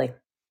 Absolutely.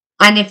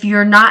 And if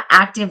you're not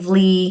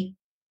actively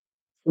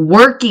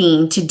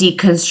working to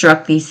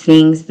deconstruct these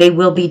things, they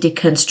will be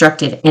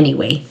deconstructed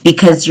anyway,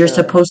 because you're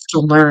Absolutely. supposed to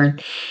learn.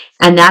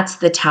 And that's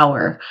the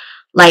tower.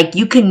 Like,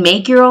 you can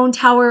make your own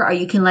tower, or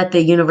you can let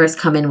the universe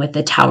come in with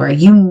the tower.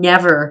 You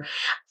never,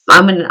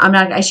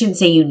 I shouldn't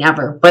say you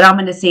never, but I'm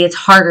going to say it's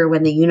harder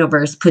when the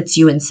universe puts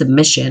you in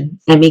submission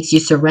and makes you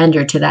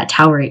surrender to that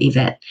tower,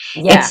 Yvette.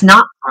 Yeah. It's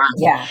not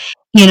fun.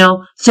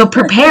 Yeah. So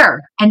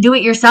prepare and do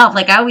it yourself.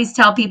 Like I always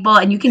tell people,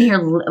 and you can hear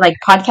like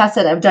podcasts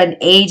that I've done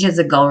ages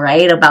ago,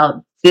 right?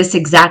 About this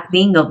exact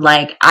thing of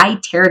like, I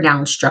tear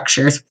down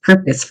structures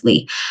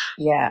purposefully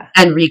Yeah.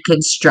 and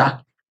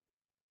reconstruct.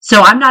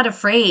 So I'm not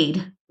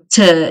afraid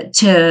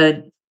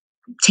to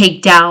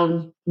take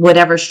down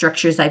whatever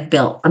structures I've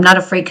built. I'm not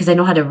afraid, because I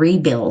know how to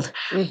rebuild.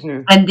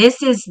 Mm-hmm. And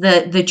this is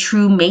the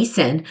true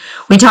Mason.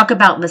 We talk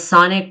about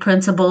Masonic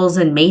principles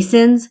and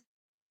Masons.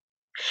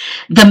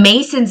 The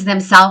Masons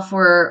themselves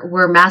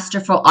were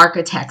masterful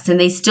architects, and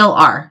they still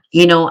are,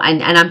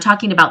 and I'm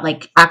talking about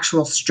like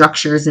actual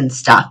structures and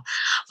stuff.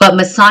 But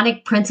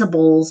Masonic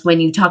principles,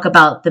 when you talk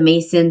about the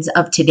Masons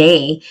of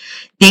today,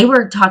 they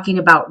were talking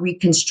about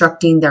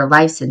reconstructing their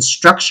lives and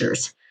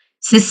structures,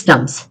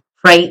 systems,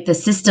 right? The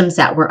systems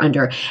that we're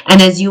under.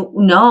 And as you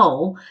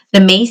know,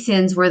 the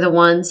Masons were the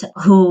ones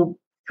who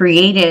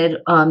created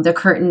the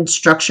current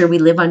structure we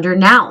live under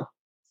now.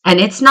 And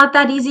it's not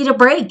that easy to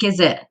break, is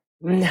it?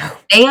 No.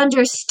 They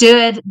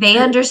understood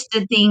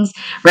things,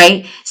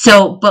 right?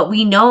 So, but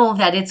we know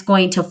that it's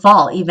going to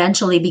fall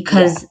eventually, Yeah.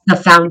 because the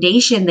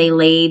foundation they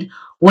laid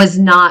was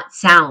not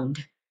sound.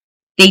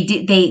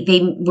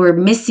 They were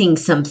missing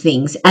some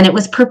things, and it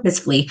was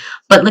purposefully.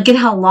 But look at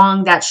how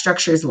long that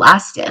structure's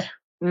lasted.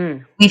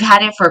 Mm. We've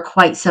had it for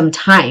quite some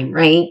time,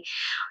 right?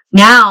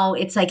 Now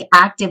it's like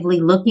actively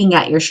looking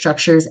at your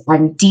structures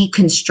and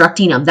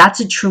deconstructing them.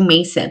 That's a true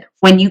Mason.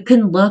 When you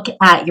can look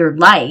at your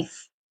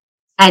life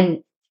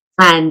and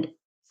and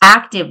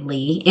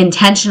actively,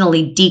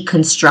 intentionally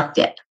deconstruct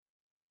it,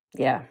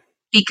 Yeah.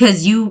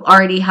 because you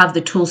already have the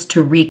tools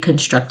to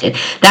reconstruct it.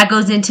 That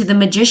goes into the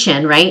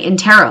magician, right? In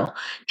tarot,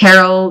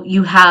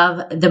 you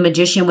have the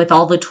magician with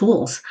all the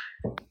tools.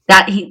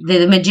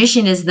 The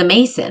magician is the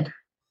Mason.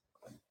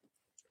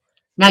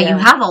 Now you Yeah.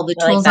 have all the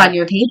I like tools on that.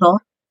 your table.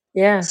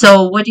 Yeah.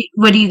 So what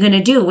are you going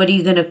to do? What are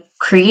you going to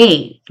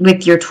create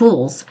with your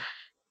tools?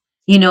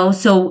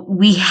 So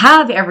we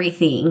have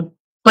everything,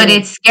 but Mm.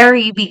 it's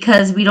scary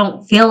because we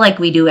don't feel like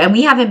we do. And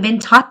we haven't been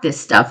taught this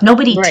stuff.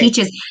 Nobody Right.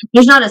 teaches.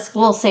 There's not a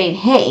school saying,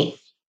 hey,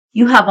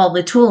 you have all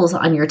the tools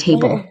on your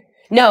table.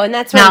 No, and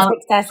that's when Now,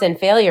 success and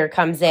failure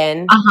comes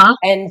in, uh-huh,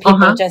 and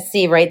people uh-huh. just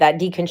see right that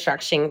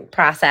deconstruction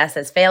process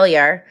as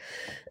failure,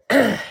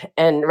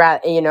 and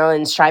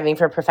and striving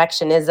for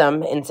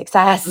perfectionism and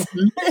success.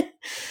 Hmm.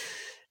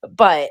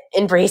 But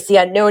embrace the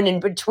unknown in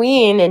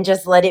between and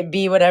just let it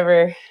be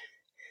whatever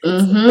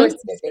it's Hmm. supposed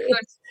to be.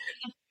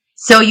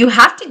 So you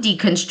have to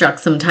deconstruct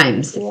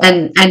sometimes Yeah.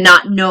 and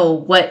not know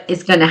what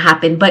is going to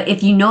happen. But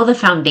if you know the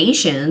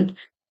foundation,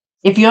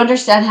 if you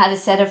understand how to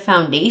set a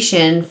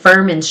foundation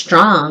firm and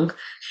strong,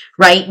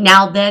 right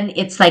now, then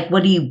it's like,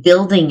 what are you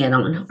building it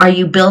on? Are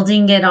you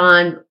building it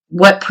on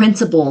what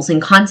principles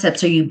and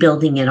concepts are you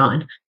building it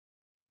on?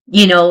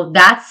 You know,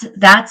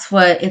 that's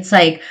what it's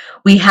like.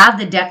 We have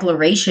the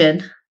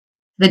Declaration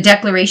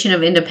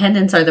of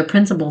Independence are the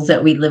principles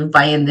that we live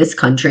by in this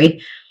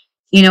country.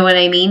 You know what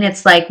I mean?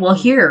 It's like, well,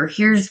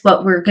 here's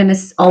what we're going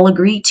to all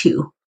agree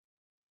to.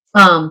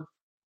 Um,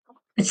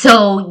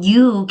 so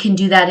you can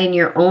do that in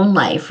your own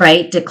life,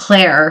 right?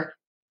 Declare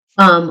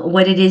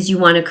what it is you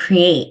want to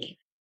create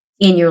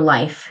in your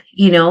life,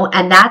 you know,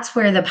 and that's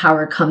where the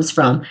power comes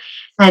from.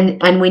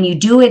 And when you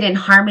do it in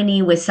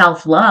harmony with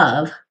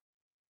self-love,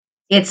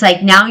 it's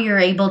like now you're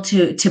able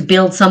to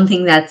build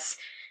something that's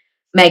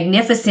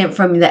magnificent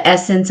from the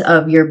essence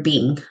of your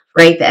being,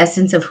 right? The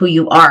essence of who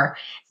you are.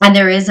 And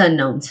there is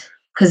unknowns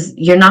because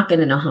you're not going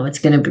to know how it's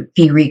going to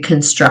be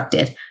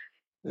reconstructed.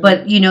 Mm.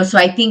 But, you know, so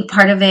I think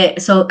part of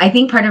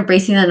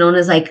bracing the unknown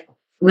is like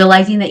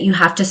realizing that you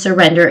have to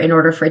surrender in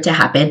order for it to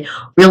happen,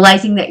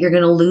 realizing that you're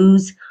going to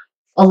lose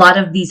a lot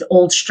of these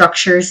old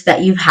structures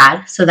that you've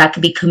had. So that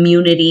could be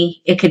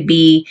community, it could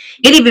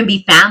even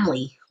be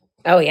family.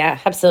 Oh yeah,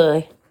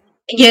 absolutely.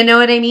 You know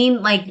what I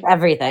mean? Like,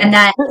 Everything. and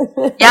that,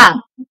 yeah.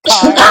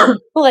 Cars,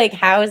 like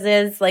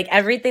houses, like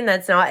everything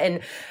that's not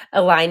in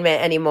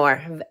alignment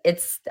anymore.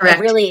 It's Correct.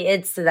 really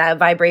it's that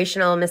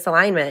vibrational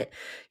misalignment.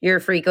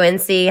 Your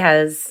frequency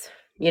has,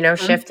 Mhm.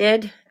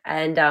 shifted,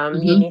 and you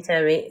Mhm. need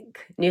to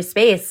make new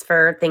space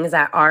for things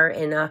that are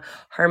in a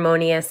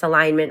harmonious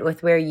alignment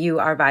with where you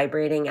are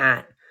vibrating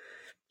at.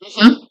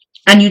 Mhm.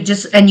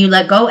 And you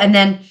let go,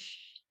 and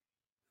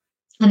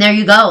there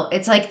you go.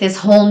 It's like this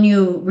whole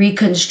new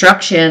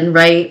reconstruction,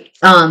 right?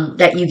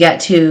 That you get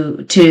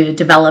to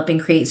develop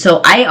and create.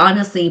 So I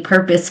honestly,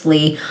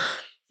 purposefully,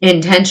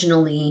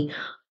 intentionally,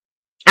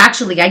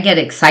 actually, I get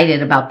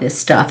excited about this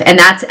stuff. And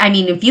that's, I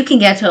mean, if you can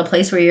get to a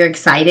place where you're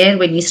excited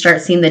when you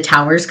start seeing the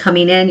towers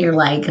coming in, you're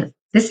like,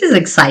 this is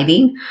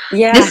exciting.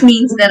 This Yeah,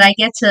 means that I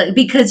get to,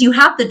 because you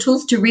have the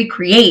tools to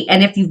recreate.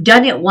 And if you've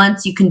done it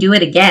once, you can do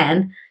it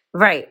again.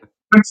 right.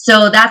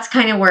 So that's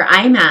kind of where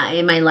I'm at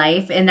in my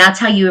life. And that's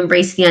how you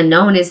embrace the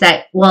unknown is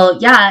that, well,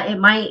 yeah,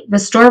 the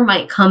storm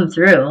might come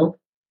through.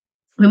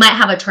 We might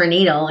have a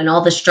tornado and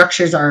all the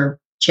structures are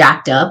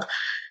jacked up,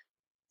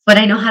 but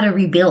I know how to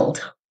rebuild.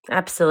 So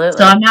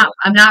Absolutely.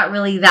 I'm not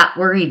really that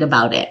worried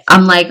about it.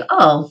 I'm like,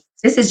 oh,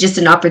 this is just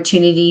an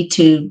opportunity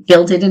to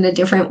build it in a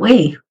different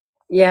way.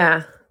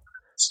 Yeah.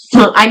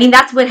 So, I mean,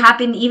 that's what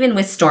happened even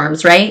with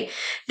storms, right?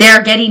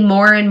 They're getting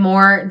more and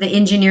more, the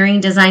engineering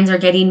designs are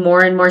getting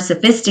more and more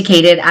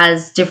sophisticated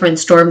as different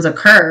storms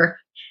occur,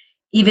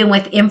 even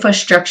with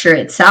infrastructure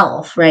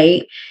itself,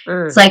 right?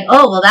 It's Mm. like,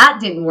 oh, well, that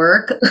didn't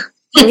work.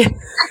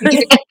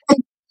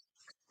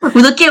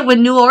 Look at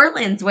when New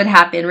Orleans would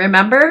happen,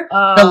 remember?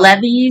 The Oh,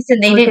 levees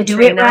and they with didn't do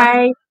it Katrina.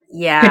 right.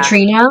 Yeah.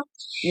 Katrina. And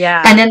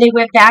Yeah. then they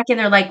went back and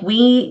they're like,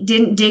 we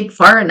didn't dig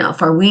far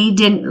enough, or we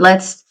didn't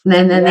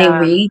and then they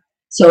Yeah.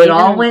 so it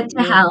all Even went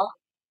to hell.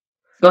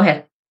 Go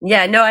ahead.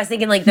 yeah, no, I was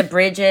thinking like the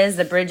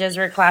bridges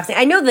were collapsing.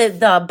 I know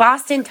the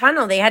Boston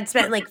Tunnel, they had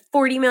spent like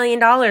 $40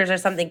 million or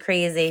something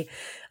crazy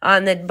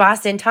on the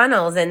Boston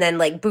tunnels, and then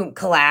like boom,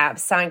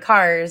 collapse on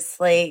cars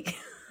like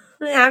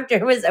after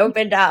it was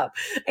opened up.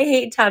 I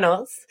hate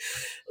tunnels.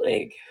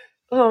 Like,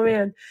 oh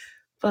man.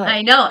 But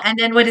I know. And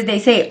then what did they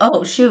say?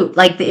 Oh, shoot,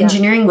 like the yeah.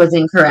 engineering was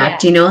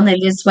incorrect, Yeah. you know, and they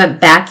just went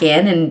back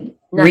in and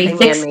Nothing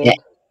refixed it. man-made.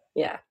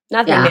 Yeah.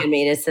 Nothing Yeah.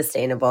 man-made is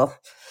sustainable.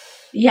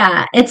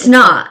 Yeah, it's It's all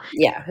not.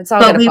 yeah, it's all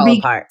But gonna fall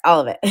apart. All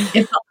of it.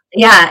 if,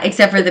 yeah,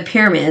 except for the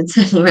pyramids,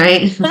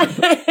 right?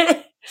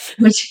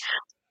 Which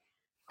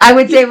I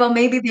would say, well,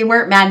 maybe they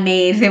weren't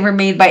man-made; they were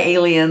made by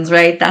aliens,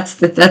 right?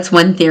 That's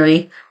one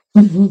theory.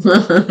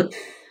 I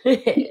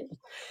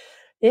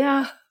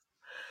Yeah.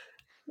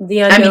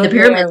 The mean, the unknown way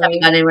pyramids our haven't way.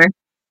 gone anywhere.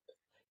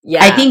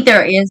 I Yeah. think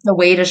there is a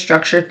way to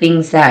structure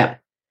things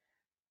that,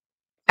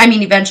 I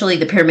mean, eventually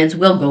the pyramids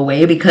will go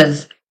away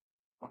because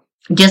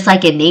just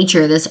like in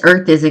nature, this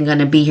earth isn't going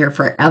to be here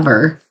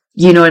forever.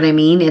 You know what I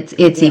mean? It's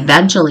Yeah.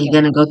 eventually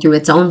going to go through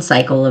its own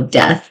cycle of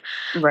death.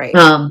 Right.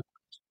 Um,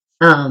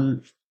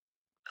 um,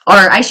 or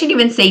I shouldn't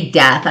even say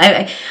death.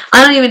 I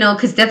don't even know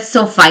because death's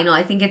so final.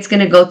 I think it's going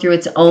to go through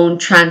its own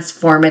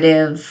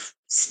transformative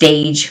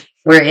stage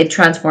where it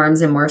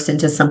transforms and morphs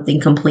into something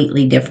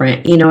completely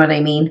different. You know what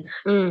I mean?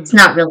 It's Mm.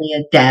 not really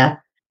a death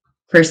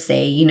per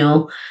se, you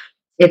know.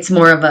 It's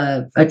more of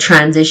a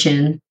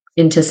transition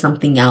into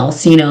something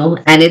else, you know.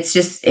 And it's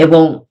just it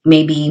won't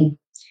maybe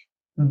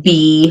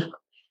be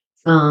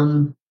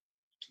um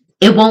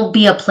it won't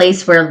be a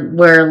place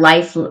where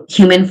life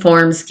human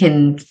forms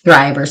can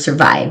thrive or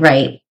survive,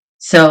 right?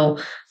 So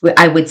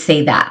I would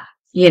say that,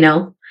 you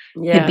know,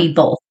 could Yeah. be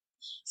both.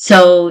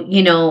 So,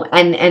 you know,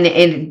 and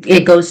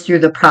it goes through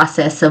the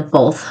process of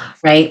both,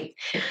 right?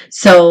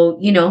 So,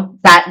 you know,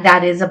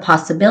 that is a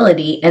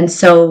possibility. And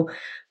so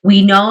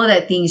we know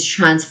that things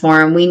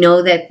transform, we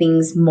know that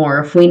things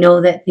morph, we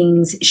know that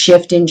things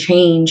shift and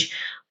change.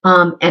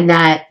 And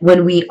that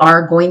when we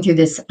are going through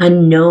this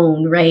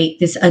unknown, right,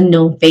 this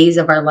unknown phase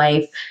of our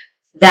life,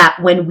 that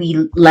when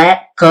we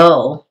let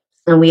go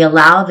and we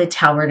allow the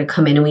tower to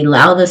come in and we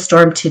allow the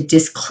storm to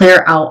just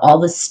clear out all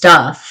the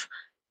stuff,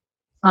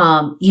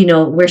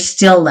 we're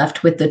still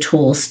left with the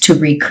tools to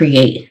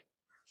recreate.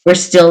 We're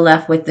still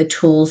left with the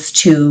tools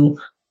to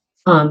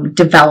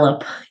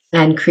develop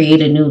and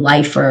create a new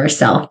life for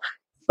ourselves.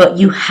 But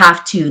you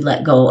have to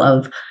let go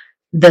of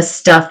the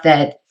stuff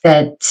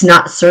that's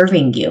not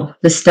serving you,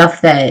 the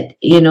stuff that,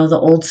 the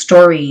old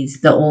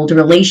stories, the old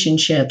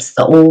relationships,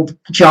 the old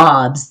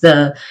jobs,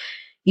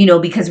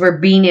 because we're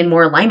being in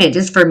more alignment.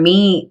 Just for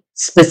me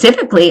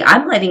specifically,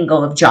 I'm letting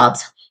go of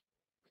jobs,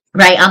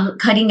 right? I'm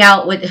cutting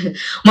out what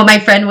my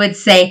friend would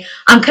say,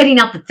 I'm cutting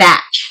out the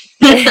fat.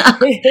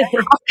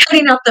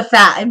 Cutting out the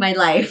fat in my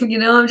life,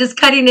 I'm just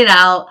cutting it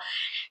out,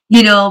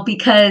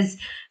 because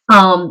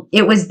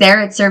it was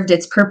there, it served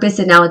its purpose,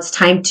 and now it's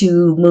time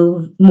to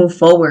move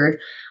forward.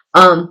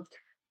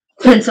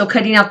 And so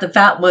cutting out the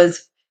fat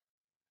was,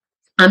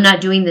 I'm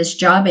not doing this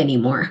job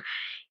anymore.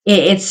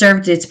 It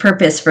served its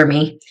purpose for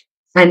me.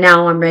 And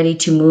now I'm ready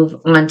to move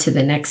on to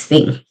the next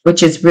thing,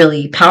 which is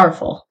really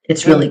powerful.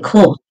 It's really Mm.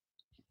 cool.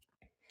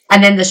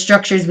 And then the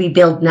structures we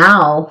build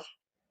now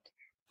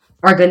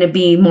are going to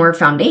be more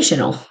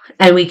foundational,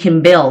 and we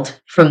can build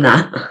from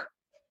that.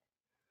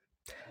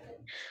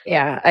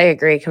 Yeah, I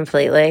agree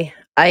completely.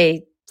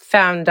 I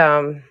found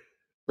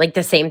like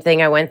the same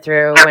thing I went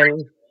through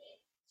when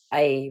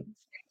I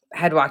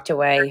had walked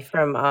away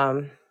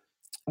from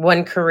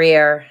one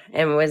career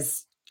and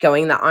was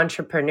going the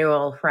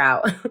entrepreneurial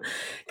route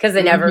because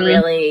I never Mm-hmm.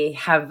 really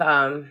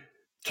have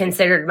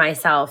considered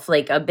myself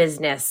like a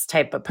business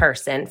type of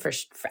person for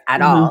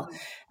at all.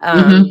 Mm-hmm.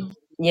 Um,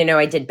 Mm-hmm.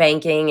 I did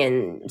banking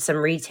and some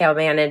retail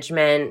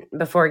management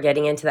before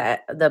getting into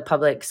the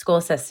public school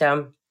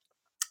system.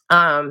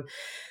 Um,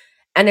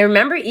 and I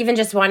remember even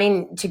just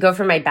wanting to go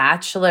for my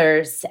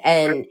bachelor's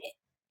and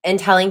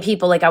telling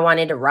people like I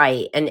wanted to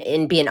write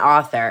and be an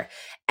author.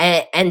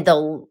 And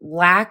the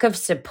lack of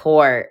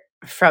support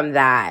from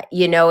that,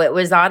 it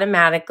was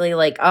automatically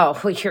like, oh,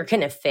 well, you're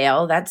going to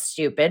fail. That's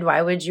stupid.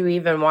 Why would you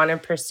even want to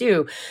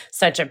pursue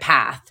such a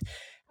path?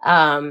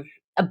 Um,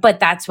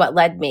 but that's what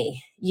led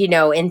me,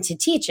 into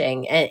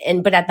teaching.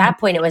 But at that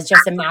point, it was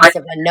just a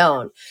massive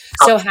unknown.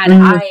 So had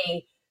Mm-hmm.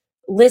 I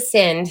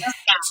listened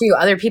to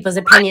other people's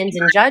opinions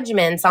and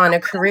judgments on a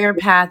career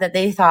path that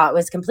they thought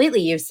was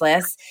completely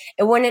useless,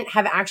 it wouldn't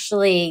have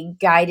actually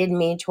guided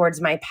me towards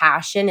my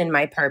passion and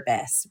my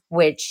purpose,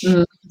 which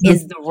Mm-hmm.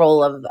 is the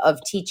role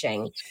of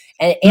teaching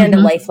and a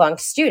Mm-hmm. lifelong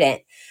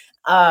student.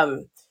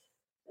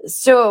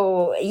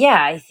 So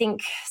yeah, I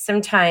think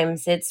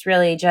sometimes it's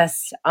really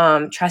just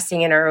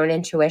trusting in our own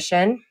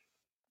intuition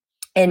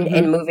and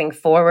Mm-hmm. moving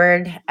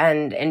forward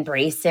and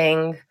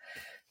embracing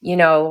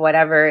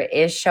whatever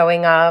is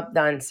showing up,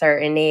 the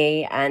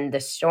uncertainty and the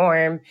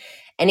storm.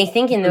 And I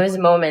think in those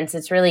moments,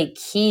 it's really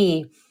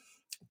key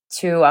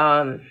to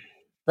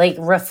like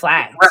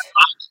reflect.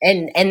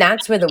 And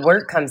that's where the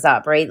work comes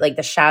up, right? Like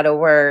the shadow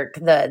work,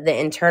 the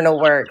internal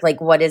work, like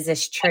what is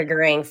this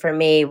triggering for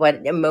me?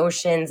 What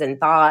emotions and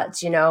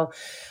thoughts,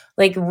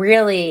 like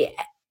really.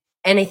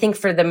 And I think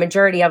for the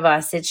majority of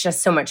us, it's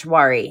just so much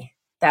worry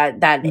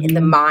that the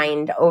Mm-hmm.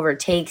 mind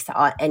overtakes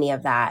any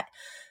of that.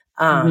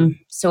 Mm-hmm.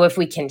 So if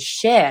we can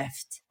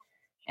shift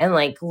and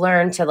like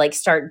learn to like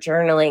start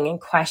journaling and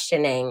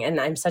questioning, and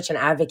I'm such an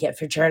advocate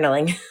for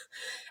journaling.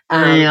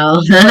 I um, know.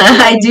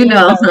 but I do really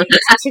know. like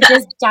to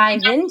just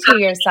dive into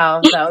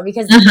yourself though,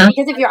 because Uh-huh.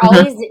 if you're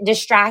Uh-huh. always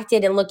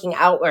distracted and looking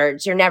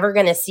outwards, you're never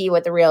going to see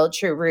what the real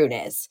true root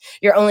is.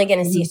 You're only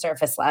going to see Mhm.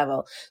 surface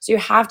level. So you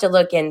have to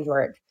look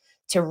inward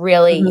to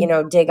really,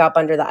 Mhm. dig up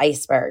under the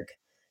iceberg.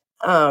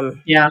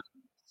 Um, Yeah.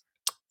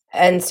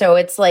 and so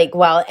it's like,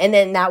 well, and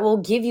then that will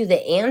give you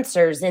the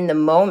answers in the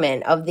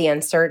moment of the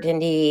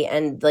uncertainty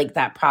and like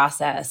that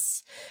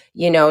process,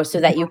 so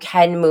that you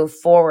can move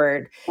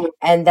forward.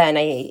 And then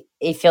I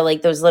feel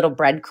like those little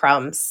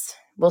breadcrumbs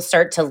will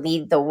start to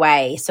lead the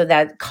way so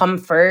that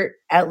comfort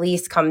at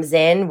least comes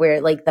in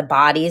where like the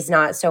body's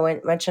not so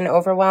much an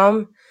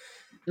overwhelm.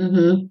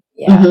 Mhm.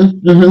 Yeah.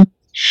 Mhm. Mhm.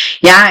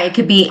 Yeah, it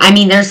could be. I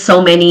mean, there's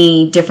so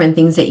many different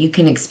things that you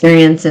can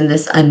experience in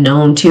this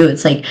unknown too.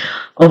 It's like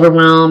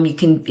overwhelm. You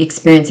can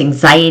experience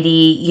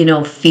anxiety,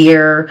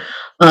 fear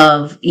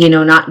of,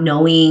 not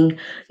knowing,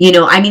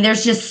 I mean,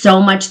 there's just so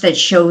much that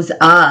shows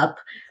up,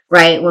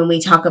 right? When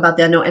we talk about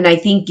the unknown. And I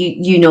think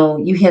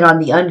you hit on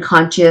the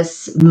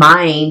unconscious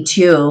mind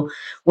too,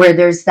 where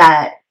there's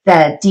that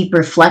deep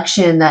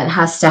reflection that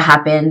has to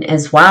happen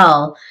as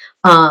well.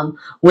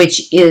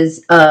 Which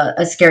is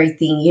a scary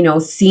thing,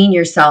 seeing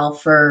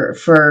yourself for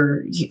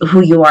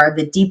who you are,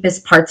 the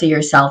deepest parts of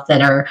yourself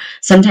that are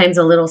sometimes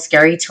a little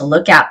scary to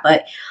look at.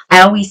 But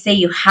I always say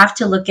you have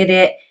to look at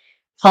it,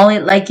 call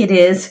it like it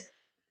is,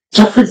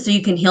 so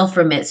you can heal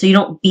from it, so you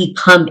don't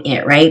become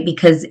it, right?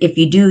 Because if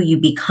you do, you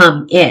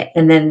become it,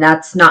 and then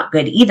that's not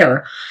good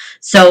either.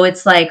 So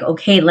it's like,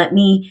 okay, let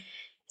me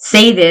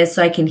say this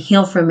so I can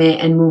heal from it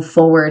and move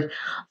forward.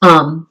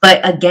 But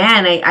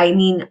again, I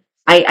mean,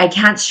 I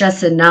can't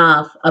stress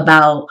enough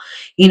about,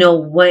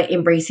 what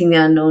embracing the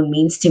unknown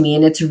means to me.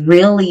 And it's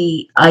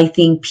really, I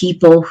think,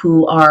 people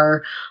who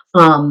are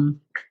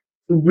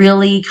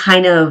really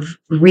kind of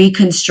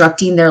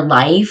reconstructing their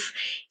life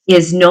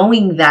is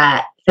knowing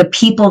that the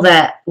people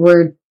that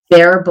were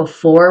there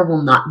before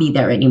will not be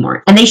there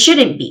anymore. And they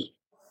shouldn't be.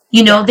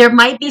 Yeah. There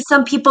might be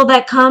some people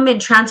that come and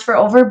transfer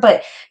over,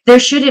 but there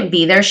shouldn't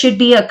be. There should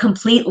be a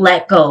complete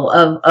let go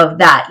of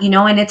that,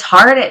 and it's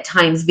hard at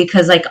times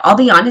because, like, I'll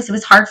be honest, it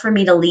was hard for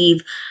me to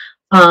leave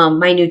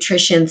my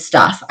nutrition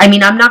stuff. I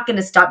mean, I'm not going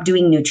to stop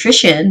doing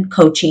nutrition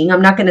coaching.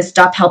 I'm not going to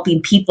stop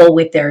helping people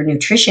with their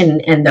nutrition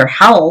and their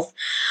health,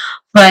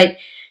 but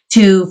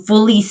to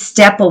fully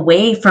step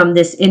away from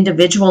this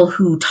individual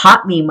who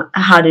taught me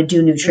how to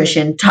do Mm.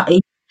 nutrition,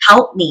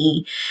 helped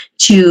me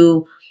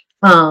to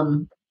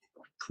um,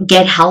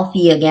 get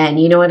healthy again,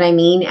 you know what I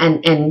mean?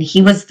 And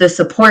he was the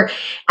support.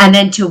 And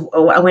then to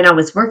when I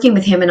was working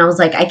with him, and I was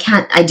like,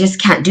 I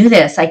just can't do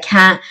this. I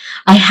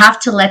have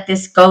to let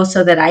this go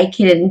so that I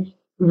can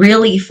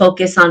really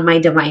focus on my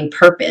divine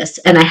purpose,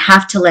 and I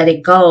have to let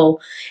it go.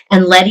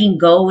 And letting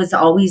go is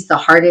always the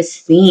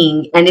hardest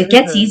thing, and it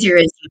gets Hmm. easier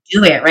as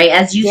you do it, right?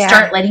 As you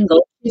start Yeah. letting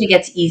go, it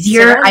gets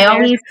easier. I Surrender.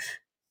 always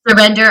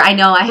surrender. I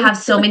know I have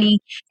so many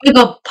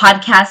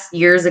podcasts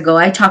years ago.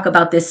 I talk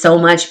about this so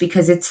much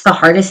because it's the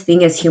hardest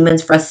thing as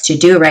humans for us to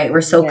do, right?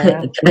 We're so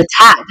Yeah.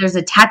 attached. There's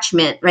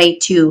attachment, right,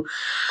 Quantum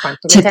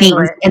to things,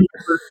 entanglement. and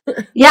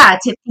yeah,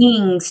 to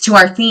things, to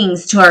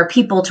our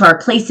people, to our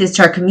places,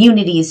 to our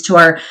communities, to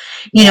our,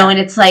 Yeah. and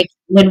it's like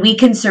when we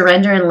can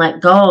surrender and let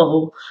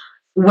go,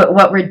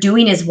 what we're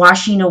doing is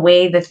washing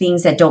away the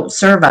things that don't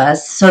serve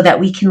us so that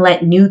we can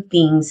let new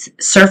things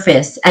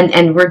surface,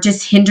 and we're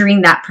just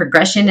hindering that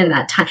progression and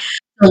that time.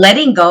 So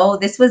letting go,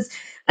 this was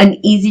an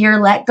easier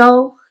let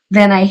go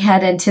than I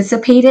had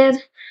anticipated.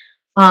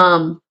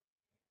 um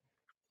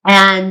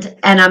and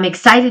I'm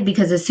excited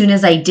because as soon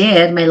as I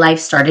did, my life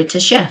started to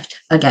shift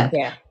again.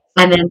 Yeah.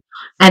 And then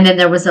and then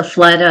there was a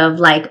flood of,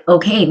 like,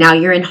 okay, now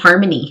you're in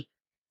harmony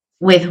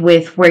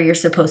with where you're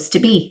supposed to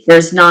be.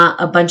 There's not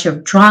a bunch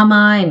of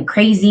drama and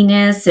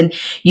craziness. And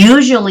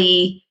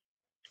usually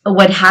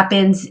what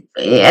happens,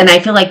 and I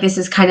feel like this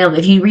is kind of,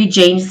 if you read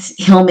James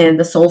Hillman,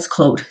 The Soul's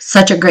Code,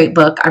 such a great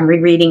book. I'm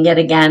rereading it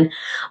again.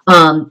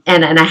 And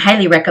I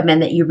highly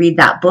recommend that you read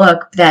that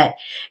book, that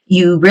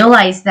you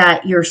realize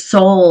that your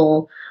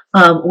soul,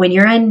 when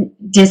you're in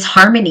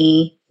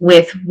disharmony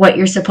with what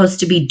you're supposed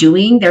to be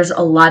doing, there's a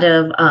lot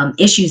of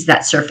issues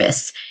that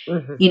surface.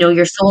 Hmm.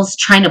 Your soul's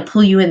trying to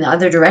pull you in the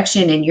other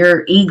direction, and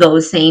your ego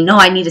is saying, no,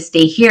 I need to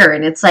stay here.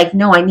 And it's like,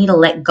 no, I need to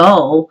let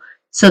go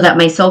so that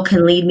my soul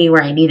can lead me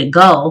where I need to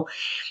go.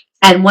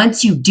 And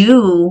once you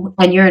do,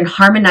 and you're in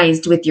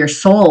harmonized with your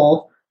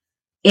soul,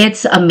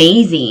 it's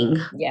amazing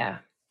Yeah.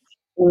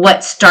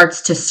 what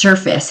starts to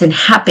surface and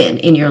happen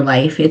in your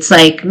life. It's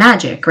like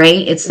magic,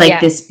 right? It's like Yeah.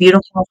 this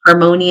beautiful,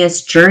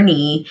 harmonious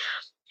journey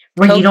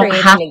where you don't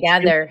have Co-creating to,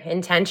 together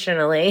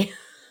intentionally.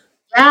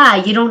 yeah,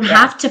 you don't Yeah.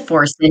 have to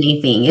force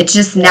anything. It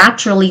just Yeah.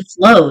 naturally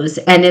flows.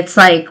 And it's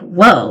like,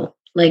 whoa,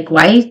 like,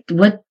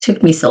 what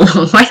took me so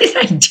long? Why did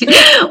I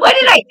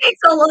take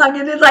so long?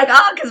 And it's like,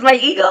 oh, because Because my the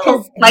ego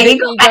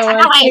got ego in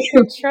wants to the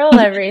control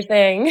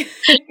everything,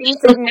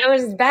 thinks it way.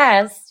 knows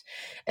best,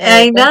 and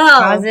I it just know.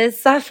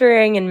 causes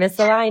suffering and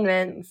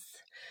misalignments.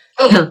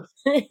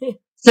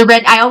 So,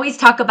 Red, I always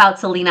talk about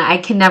Selena. I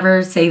can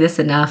never say this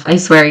enough. I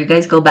swear, you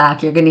guys go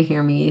back, you're going to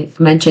hear me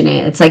mention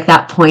it. It's like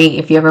that point,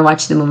 if you ever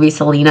watch the movie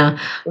Selena,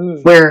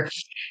 Mm. where,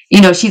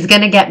 she's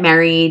going to get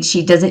married.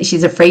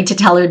 She's afraid to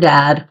tell her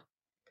dad.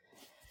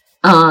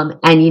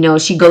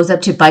 And, she goes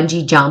up to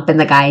bungee jump, and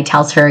the guy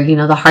tells her,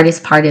 the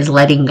hardest part is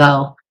letting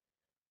go.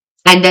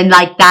 And then,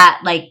 like, that,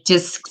 like,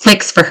 just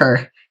clicks for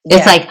her.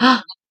 It's Yeah.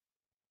 like,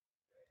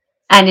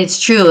 and it's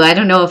true. I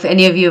don't know if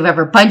any of you have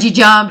ever bungee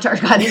jumped or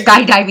gone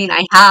skydiving.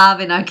 I have,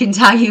 and I can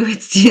tell you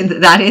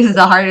that is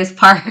the hardest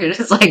part.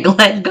 It's like,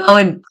 let go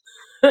and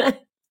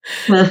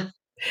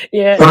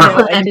Yeah, no,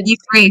 I and could. be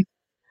free.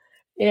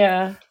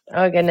 Yeah.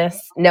 Oh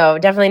goodness. No,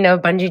 definitely no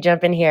bungee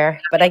jump in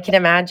here, but I can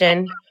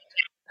imagine.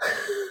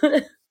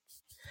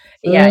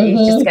 Yeah,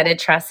 you just Hmm. got to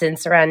trust and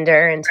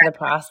surrender into the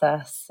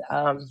process,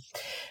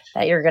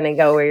 that you're going to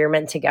go where you're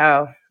meant to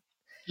go.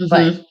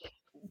 But Hmm.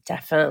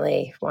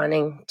 definitely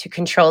wanting to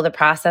control the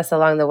process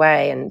along the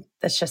way. And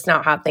that's just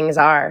not how things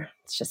are.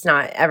 It's just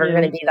not ever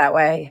going Yeah. to be that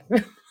way.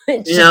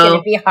 It's just going to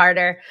No. be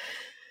harder.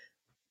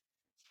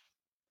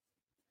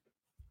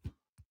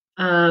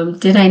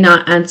 Did I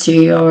not answer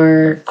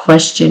your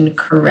question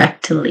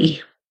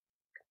correctly?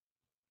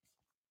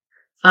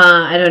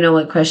 I don't know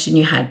what question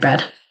you had,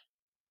 Brad.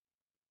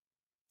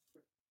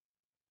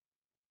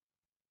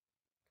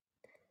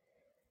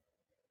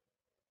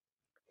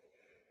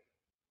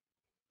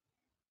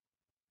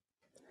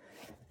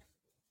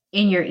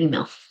 In your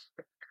email.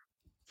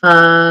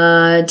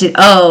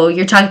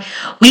 You're talking,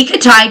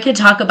 I could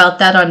talk about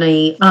that on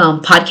a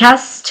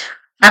podcast,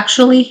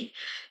 actually.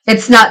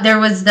 It's not, there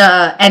was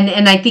the,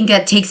 and I think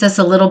that takes us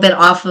a little bit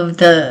off of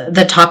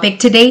the topic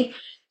today.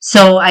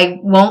 So I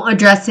won't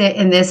address it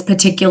in this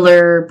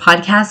particular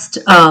podcast,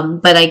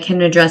 but I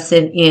can address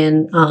it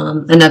in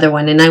another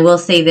one. And I will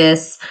say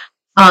this,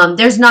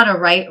 there's not a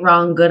right,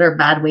 wrong, good or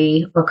bad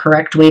way or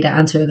correct way to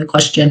answer the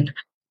question.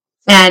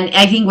 And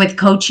I think with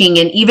coaching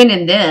and even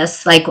in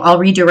this, like I'll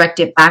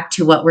redirect it back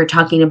to what we're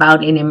talking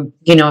about in,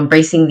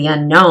 embracing the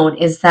unknown,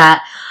 is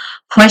that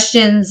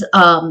questions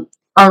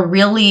are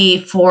really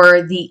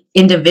for the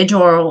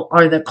individual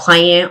or the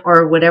client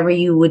or whatever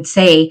you would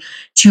say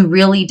to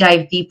really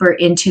dive deeper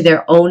into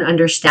their own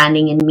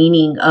understanding and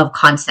meaning of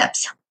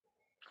concepts.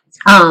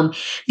 um,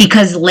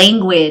 because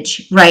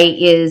language, right,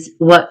 is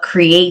what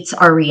creates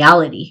our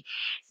reality.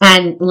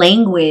 And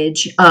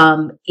language,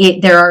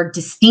 there are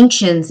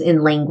distinctions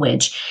in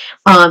language.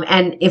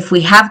 And if we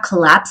have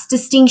collapsed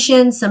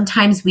distinctions,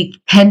 sometimes we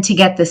tend to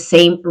get the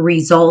same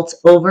results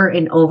over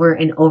and over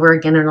and over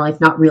again in our life,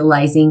 not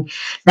realizing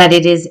that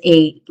it is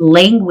a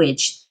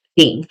language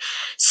thing.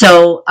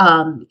 So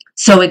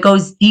it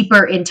goes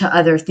deeper into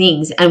other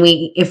things. And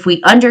if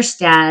we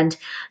understand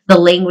the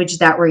language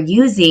that we're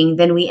using,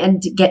 then we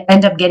end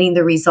up getting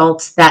the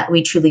results that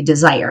we truly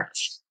desire.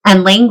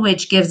 And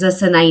language gives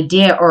us an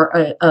idea or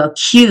a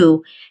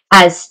cue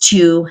as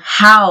to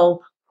how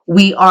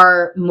we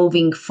are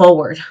moving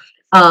forward.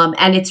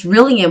 And it's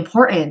really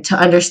important to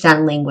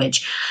understand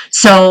language.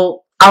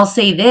 So I'll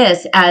say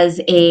this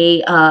as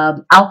a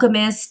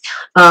alchemist,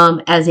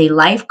 as a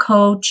life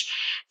coach,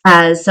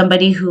 as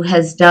somebody who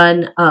has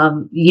done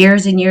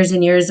years and years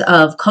and years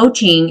of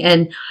coaching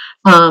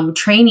and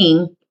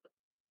training.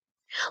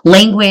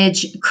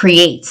 Language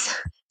creates.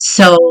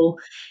 So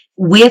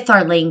with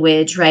our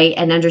language, right,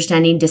 and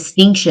understanding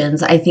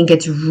distinctions, I think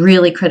it's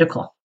really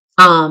critical.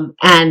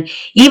 And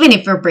even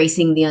if we're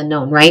bracing the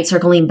unknown, right,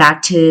 circling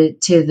back to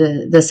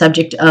the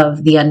subject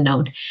of the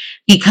unknown,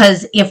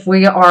 because if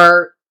we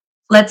are,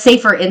 let's say,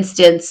 for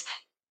instance,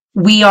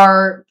 we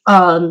are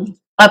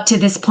up to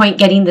this point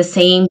getting the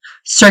same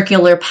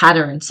circular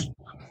patterns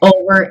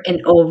over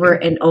and over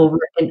and over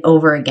and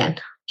over again.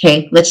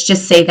 Okay, let's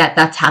just say that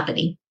that's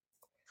happening,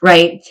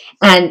 right?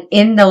 And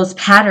in those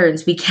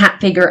patterns, we can't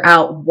figure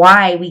out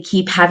why we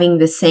keep having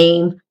the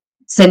same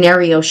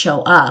scenario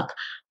show up.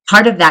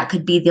 Part of that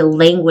could be the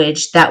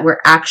language that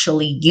we're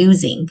actually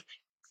using.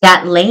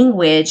 That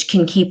language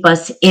can keep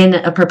us in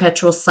a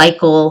perpetual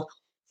cycle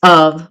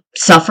of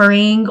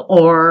suffering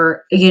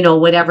or,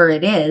 whatever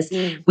it is.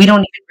 Mm. We don't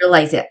even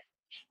realize it.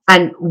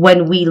 And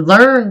when we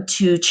learn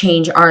to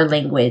change our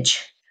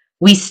language,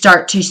 we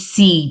start to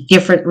see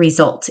different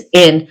results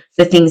in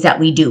the things that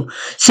we do.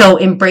 So,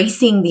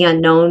 embracing the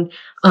unknown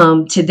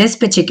to this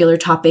particular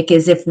topic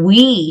is if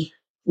we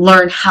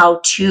learn how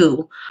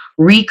to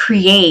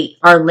recreate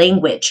our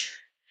language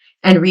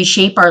and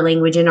reshape our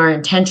language and our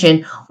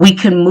intention, we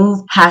can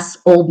move past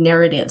old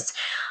narratives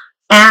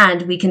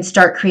and we can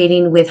start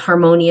creating with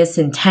harmonious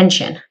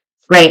intention,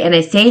 right? And I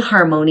say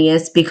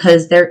harmonious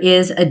because there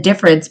is a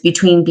difference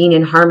between being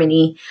in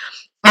harmony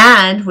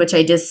and, which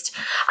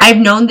I've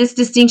known this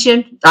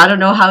distinction. I don't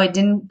know how it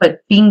didn't,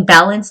 but being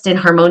balanced and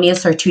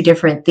harmonious are two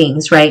different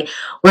things, right?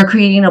 We're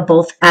creating a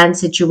both and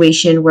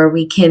situation where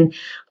we can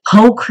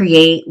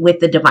co-create with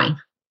the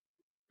divine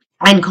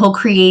and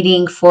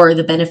co-creating for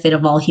the benefit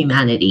of all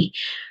humanity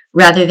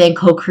rather than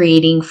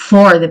co-creating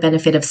for the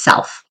benefit of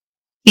self,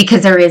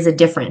 because there is a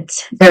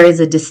difference, there is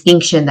a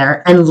distinction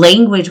there, and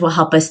language will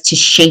help us to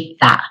shape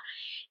that.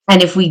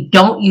 And if we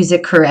don't use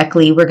it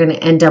correctly, we're going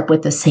to end up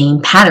with the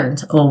same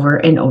patterns over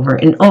and over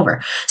and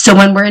over. So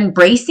when we're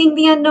embracing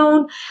the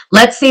unknown,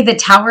 let's say the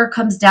tower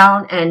comes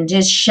down and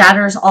just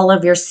shatters all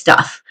of your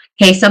stuff.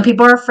 Okay, some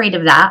people are afraid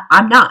of that.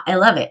 I'm not. I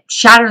love it.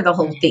 Shatter the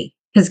whole thing.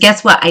 Because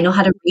guess what? I know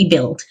how to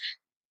rebuild.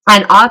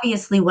 And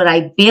obviously what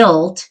I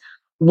built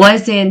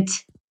wasn't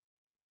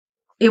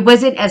it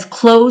wasn't as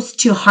close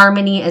to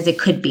harmony as it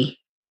could be.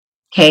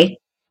 Okay?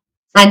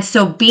 And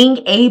so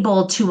being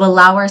able to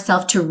allow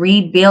ourselves to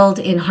rebuild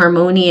in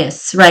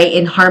harmonious, right?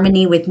 In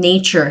harmony with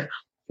nature,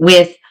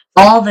 with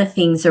all the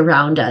things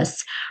around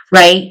us,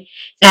 right?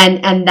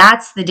 And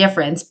that's the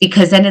difference,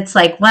 because then it's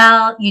like,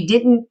 well, you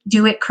didn't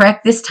do it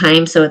correct this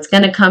time, so it's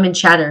going to come and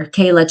shatter.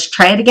 Okay, let's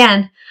try it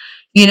again.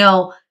 You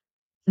know,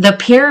 the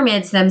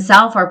pyramids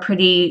themselves are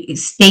pretty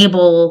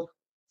stable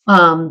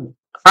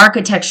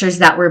architectures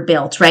that were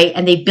built, right?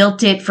 And they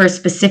built it for a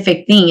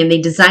specific thing and they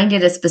designed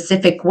it a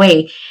specific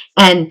way.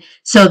 And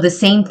so the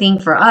same thing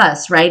for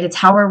us, right? It's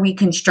how are we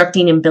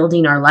constructing and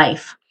building our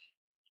life?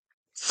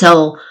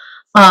 So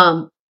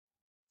um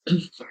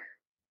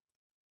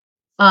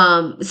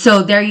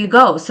so there you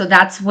go. So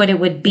that's what it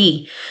would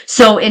be.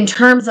 So in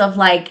terms of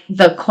like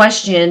the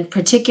question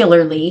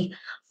particularly,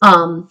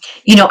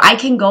 I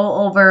can go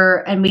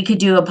over and we could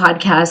do a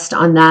podcast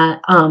on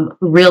that,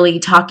 really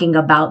talking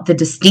about the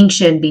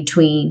distinction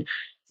between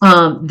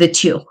the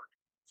two,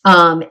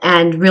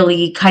 and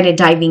really kind of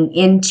diving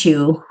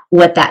into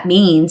what that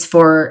means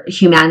for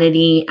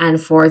humanity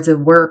and for the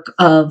work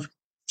of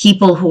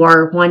people who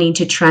are wanting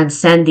to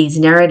transcend these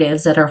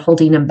narratives that are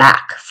holding them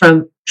back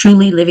from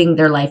truly living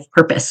their life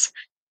purpose.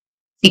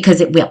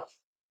 because it will.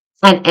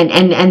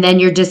 And then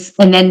you're just,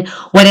 and then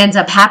what ends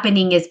up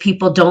happening is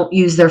people don't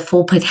use their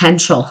full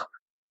potential.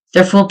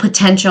 Their full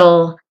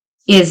potential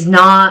is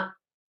not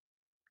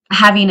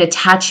having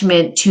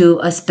attachment to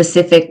a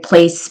specific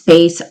place,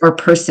 space, or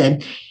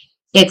person.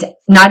 It's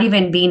not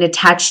even being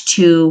attached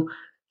to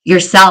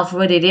yourself.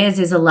 What it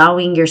is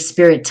allowing your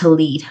spirit to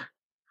lead,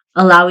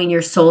 allowing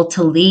your soul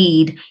to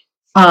lead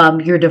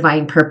your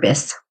divine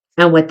purpose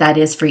and what that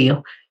is for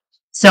you.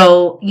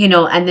 So,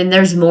 and then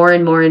there's more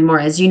and more and more.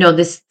 As you know,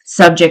 this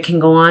subject can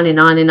go on and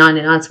on and on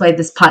and on. That's why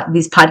these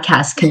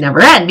podcasts can never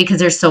end, because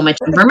there's so much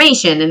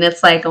information, and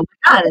it's like, oh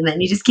my God. And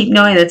then you just keep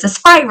knowing it's a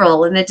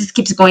spiral, and it just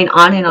keeps going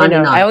on and I on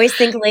and know. I on. always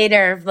think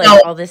later of like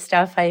So, all this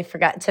stuff I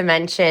forgot to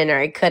mention or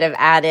I could have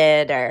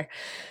added or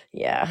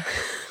yeah.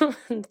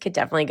 Could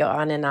definitely go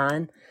on and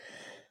on.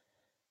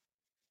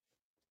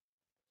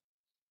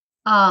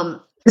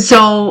 um,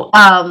 so,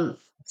 um,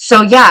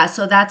 so yeah,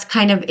 so that's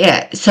kind of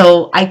it.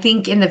 So I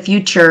think in the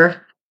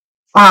future,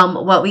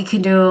 what we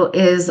can do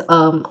is,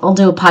 I'll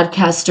do a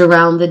podcast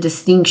around the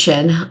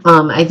distinction.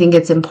 I think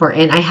it's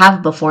important. I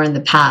have before in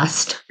the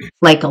past,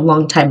 like a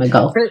long time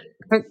ago. For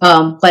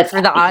for But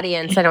for the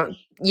audience, I don't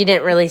you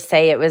didn't really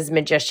say it was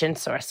magician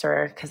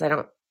sorcerer because I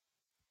don't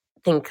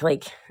think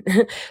like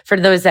for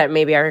those that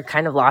maybe are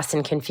kind of lost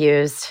and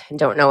confused and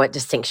don't know what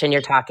distinction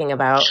you're talking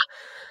about.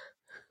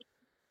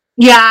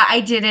 yeah,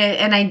 I did it,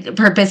 and I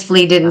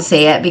purposefully didn't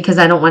say it because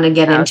I don't want to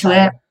get Oh, into it.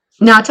 sorry.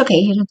 No, it's okay.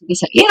 You don't have to be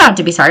sorry. You don't have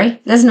to be sorry.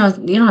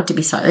 You don't have to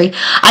be sorry.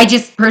 I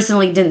just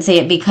personally didn't say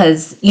it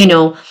because,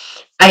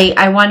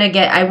 I want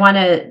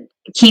to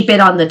keep it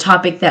on the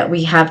topic that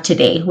we have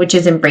today, which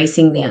is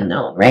embracing the Yeah.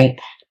 unknown, right?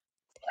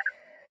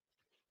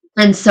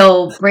 And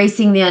so,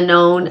 bracing the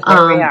unknown, And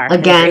here we are,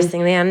 again,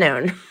 embracing the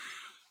unknown.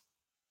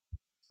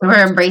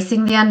 we're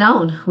embracing the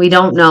unknown. We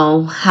don't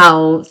know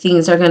how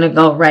things are going to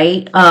go,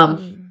 right?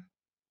 Mm.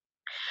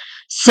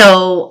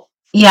 So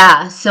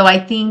yeah, so I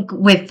think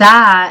with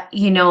that,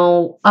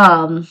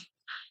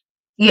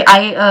 yeah,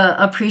 I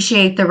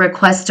appreciate the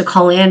request to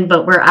call in,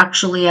 but we're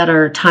actually at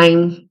our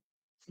time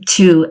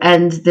to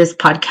end this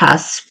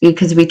podcast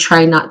because we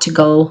try not to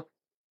go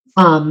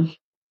um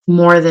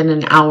more than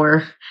an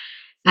hour,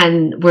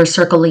 and we're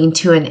circling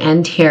to an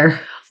end here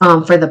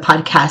for the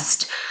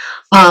podcast.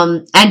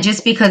 And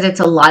just because it's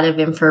a lot of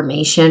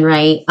information,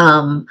 right?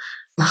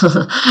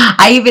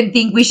 I even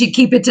think we should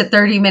keep it to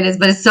 30 minutes,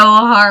 but it's so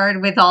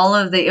hard with all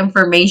of the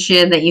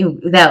information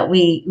that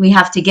we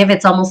have to give.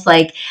 It's almost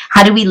like,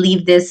 how do we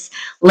leave this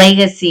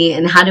legacy,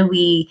 and how do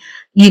we,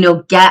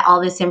 get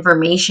all this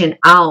information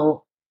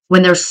out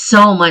when there's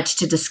so much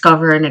to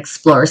discover and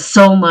explore,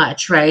 so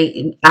much, right?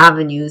 In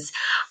avenues.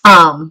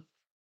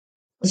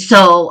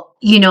 So,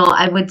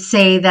 I would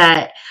say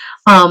that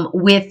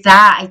with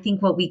that, I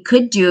think what we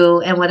could do,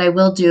 and what I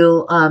will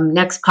do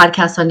next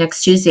podcast on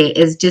next Tuesday,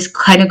 is just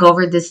kind of go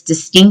over this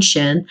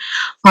distinction.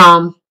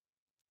 Um,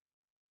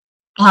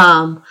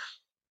 um,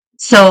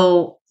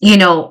 so,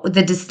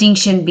 the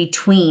distinction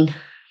between,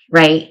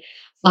 right,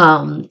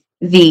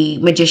 the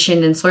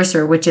magician and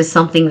sorcerer, which is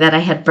something that I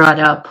had brought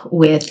up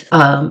with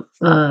a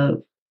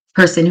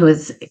person who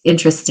was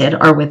interested,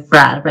 or with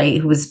Brad, right,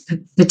 who was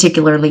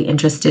particularly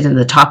interested in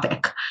the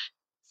topic.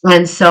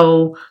 And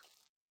so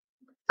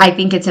I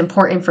think it's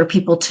important for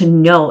people to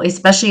know,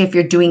 especially if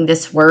you're doing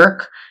this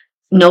work,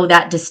 know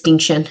that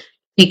distinction,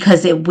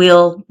 because it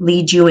will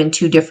lead you in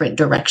two different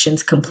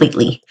directions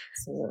completely.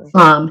 Absolutely.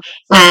 Um,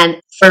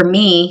 and for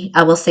me,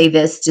 I will say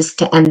this just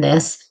to end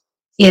this,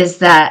 is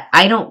that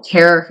I don't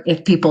care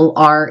if people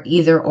are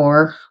either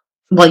or.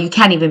 Well, you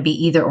can't even be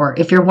either or.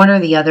 If you're one or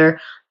the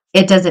other,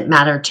 it doesn't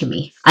matter to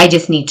me. I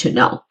just need to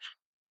know.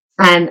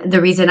 And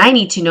the reason I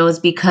need to know is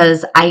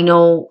because I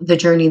know the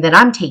journey that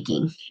I'm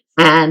taking.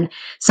 And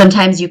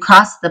sometimes you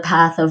cross the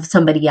path of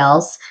somebody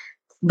else,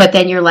 but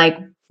then you're like,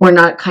 we're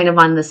not kind of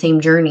on the same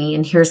journey.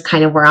 And here's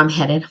kind of where I'm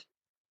headed.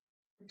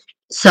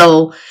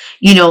 So,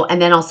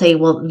 and then I'll say,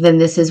 well, then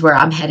this is where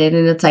I'm headed.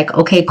 And it's like,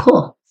 okay,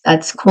 cool.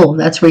 That's cool.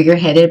 That's where you're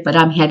headed, but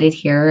I'm headed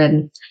here.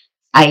 And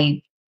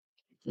I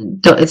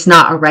don't, it's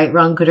not a right,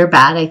 wrong, good or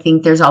bad. I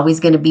think there's always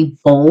going to be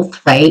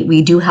both, right?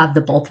 We do have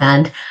the both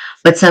end,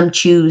 but some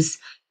choose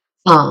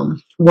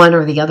one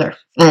or the other,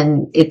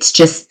 and it's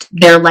just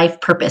their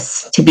life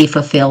purpose to be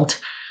fulfilled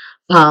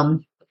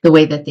the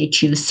way that they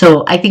choose.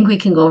 So I think we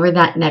can go over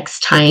that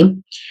next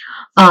time.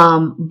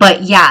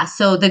 But yeah,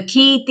 so the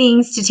key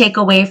things to take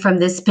away from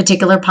this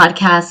particular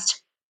podcast,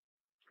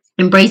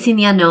 embracing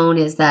the unknown,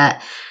 is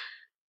that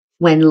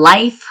when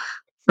life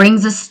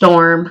brings a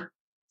storm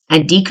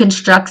and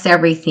deconstructs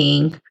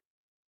everything,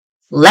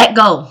 let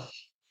go.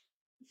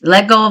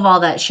 Let go of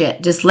all that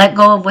shit. Just let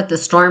go of what the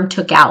storm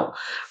took out,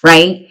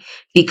 right?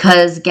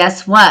 Because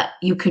guess what?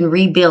 You can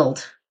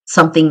rebuild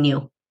something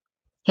new.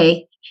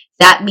 Okay.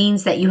 That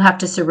means that you have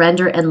to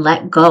surrender and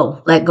let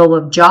go. Let go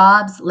of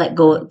jobs, let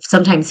go of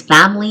sometimes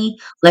family,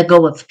 let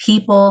go of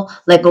people,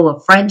 let go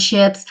of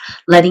friendships,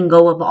 letting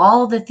go of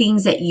all the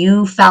things that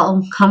you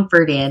found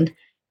comfort in,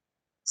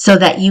 so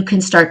that you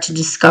can start to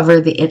discover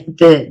the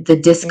Yeah.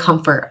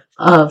 discomfort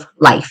of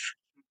life.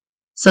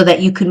 so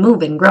that you can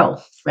move and grow,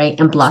 right,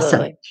 and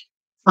blossom. Absolutely.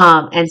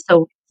 And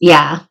so,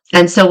 yeah.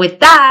 And so with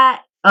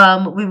that,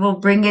 we will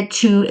bring it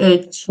to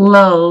a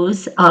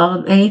close.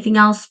 Anything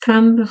else,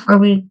 Prim, before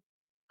we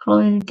call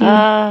it a day?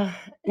 Uh,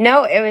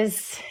 no, it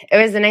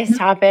was a nice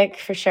topic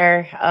for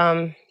sure.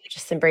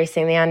 Just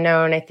embracing the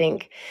unknown. I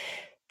think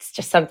it's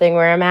just something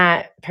where I'm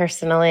at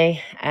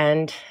personally,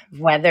 and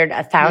weathered a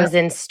Yep.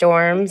 thousand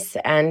storms,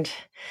 and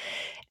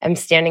I'm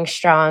standing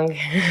strong.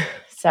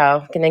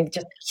 So, gonna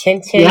just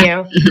Yeah.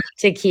 continue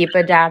to keep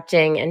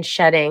adapting and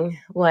shedding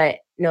what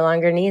no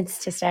longer needs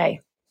to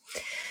stay.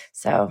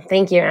 So,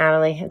 thank you,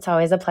 Natalie. It's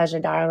always a pleasure,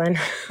 darling.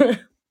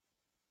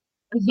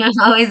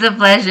 Always a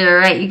pleasure. All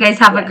right. You guys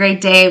have a Yeah.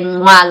 great day.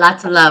 Mwah,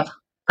 lots of love.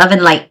 Love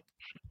and light.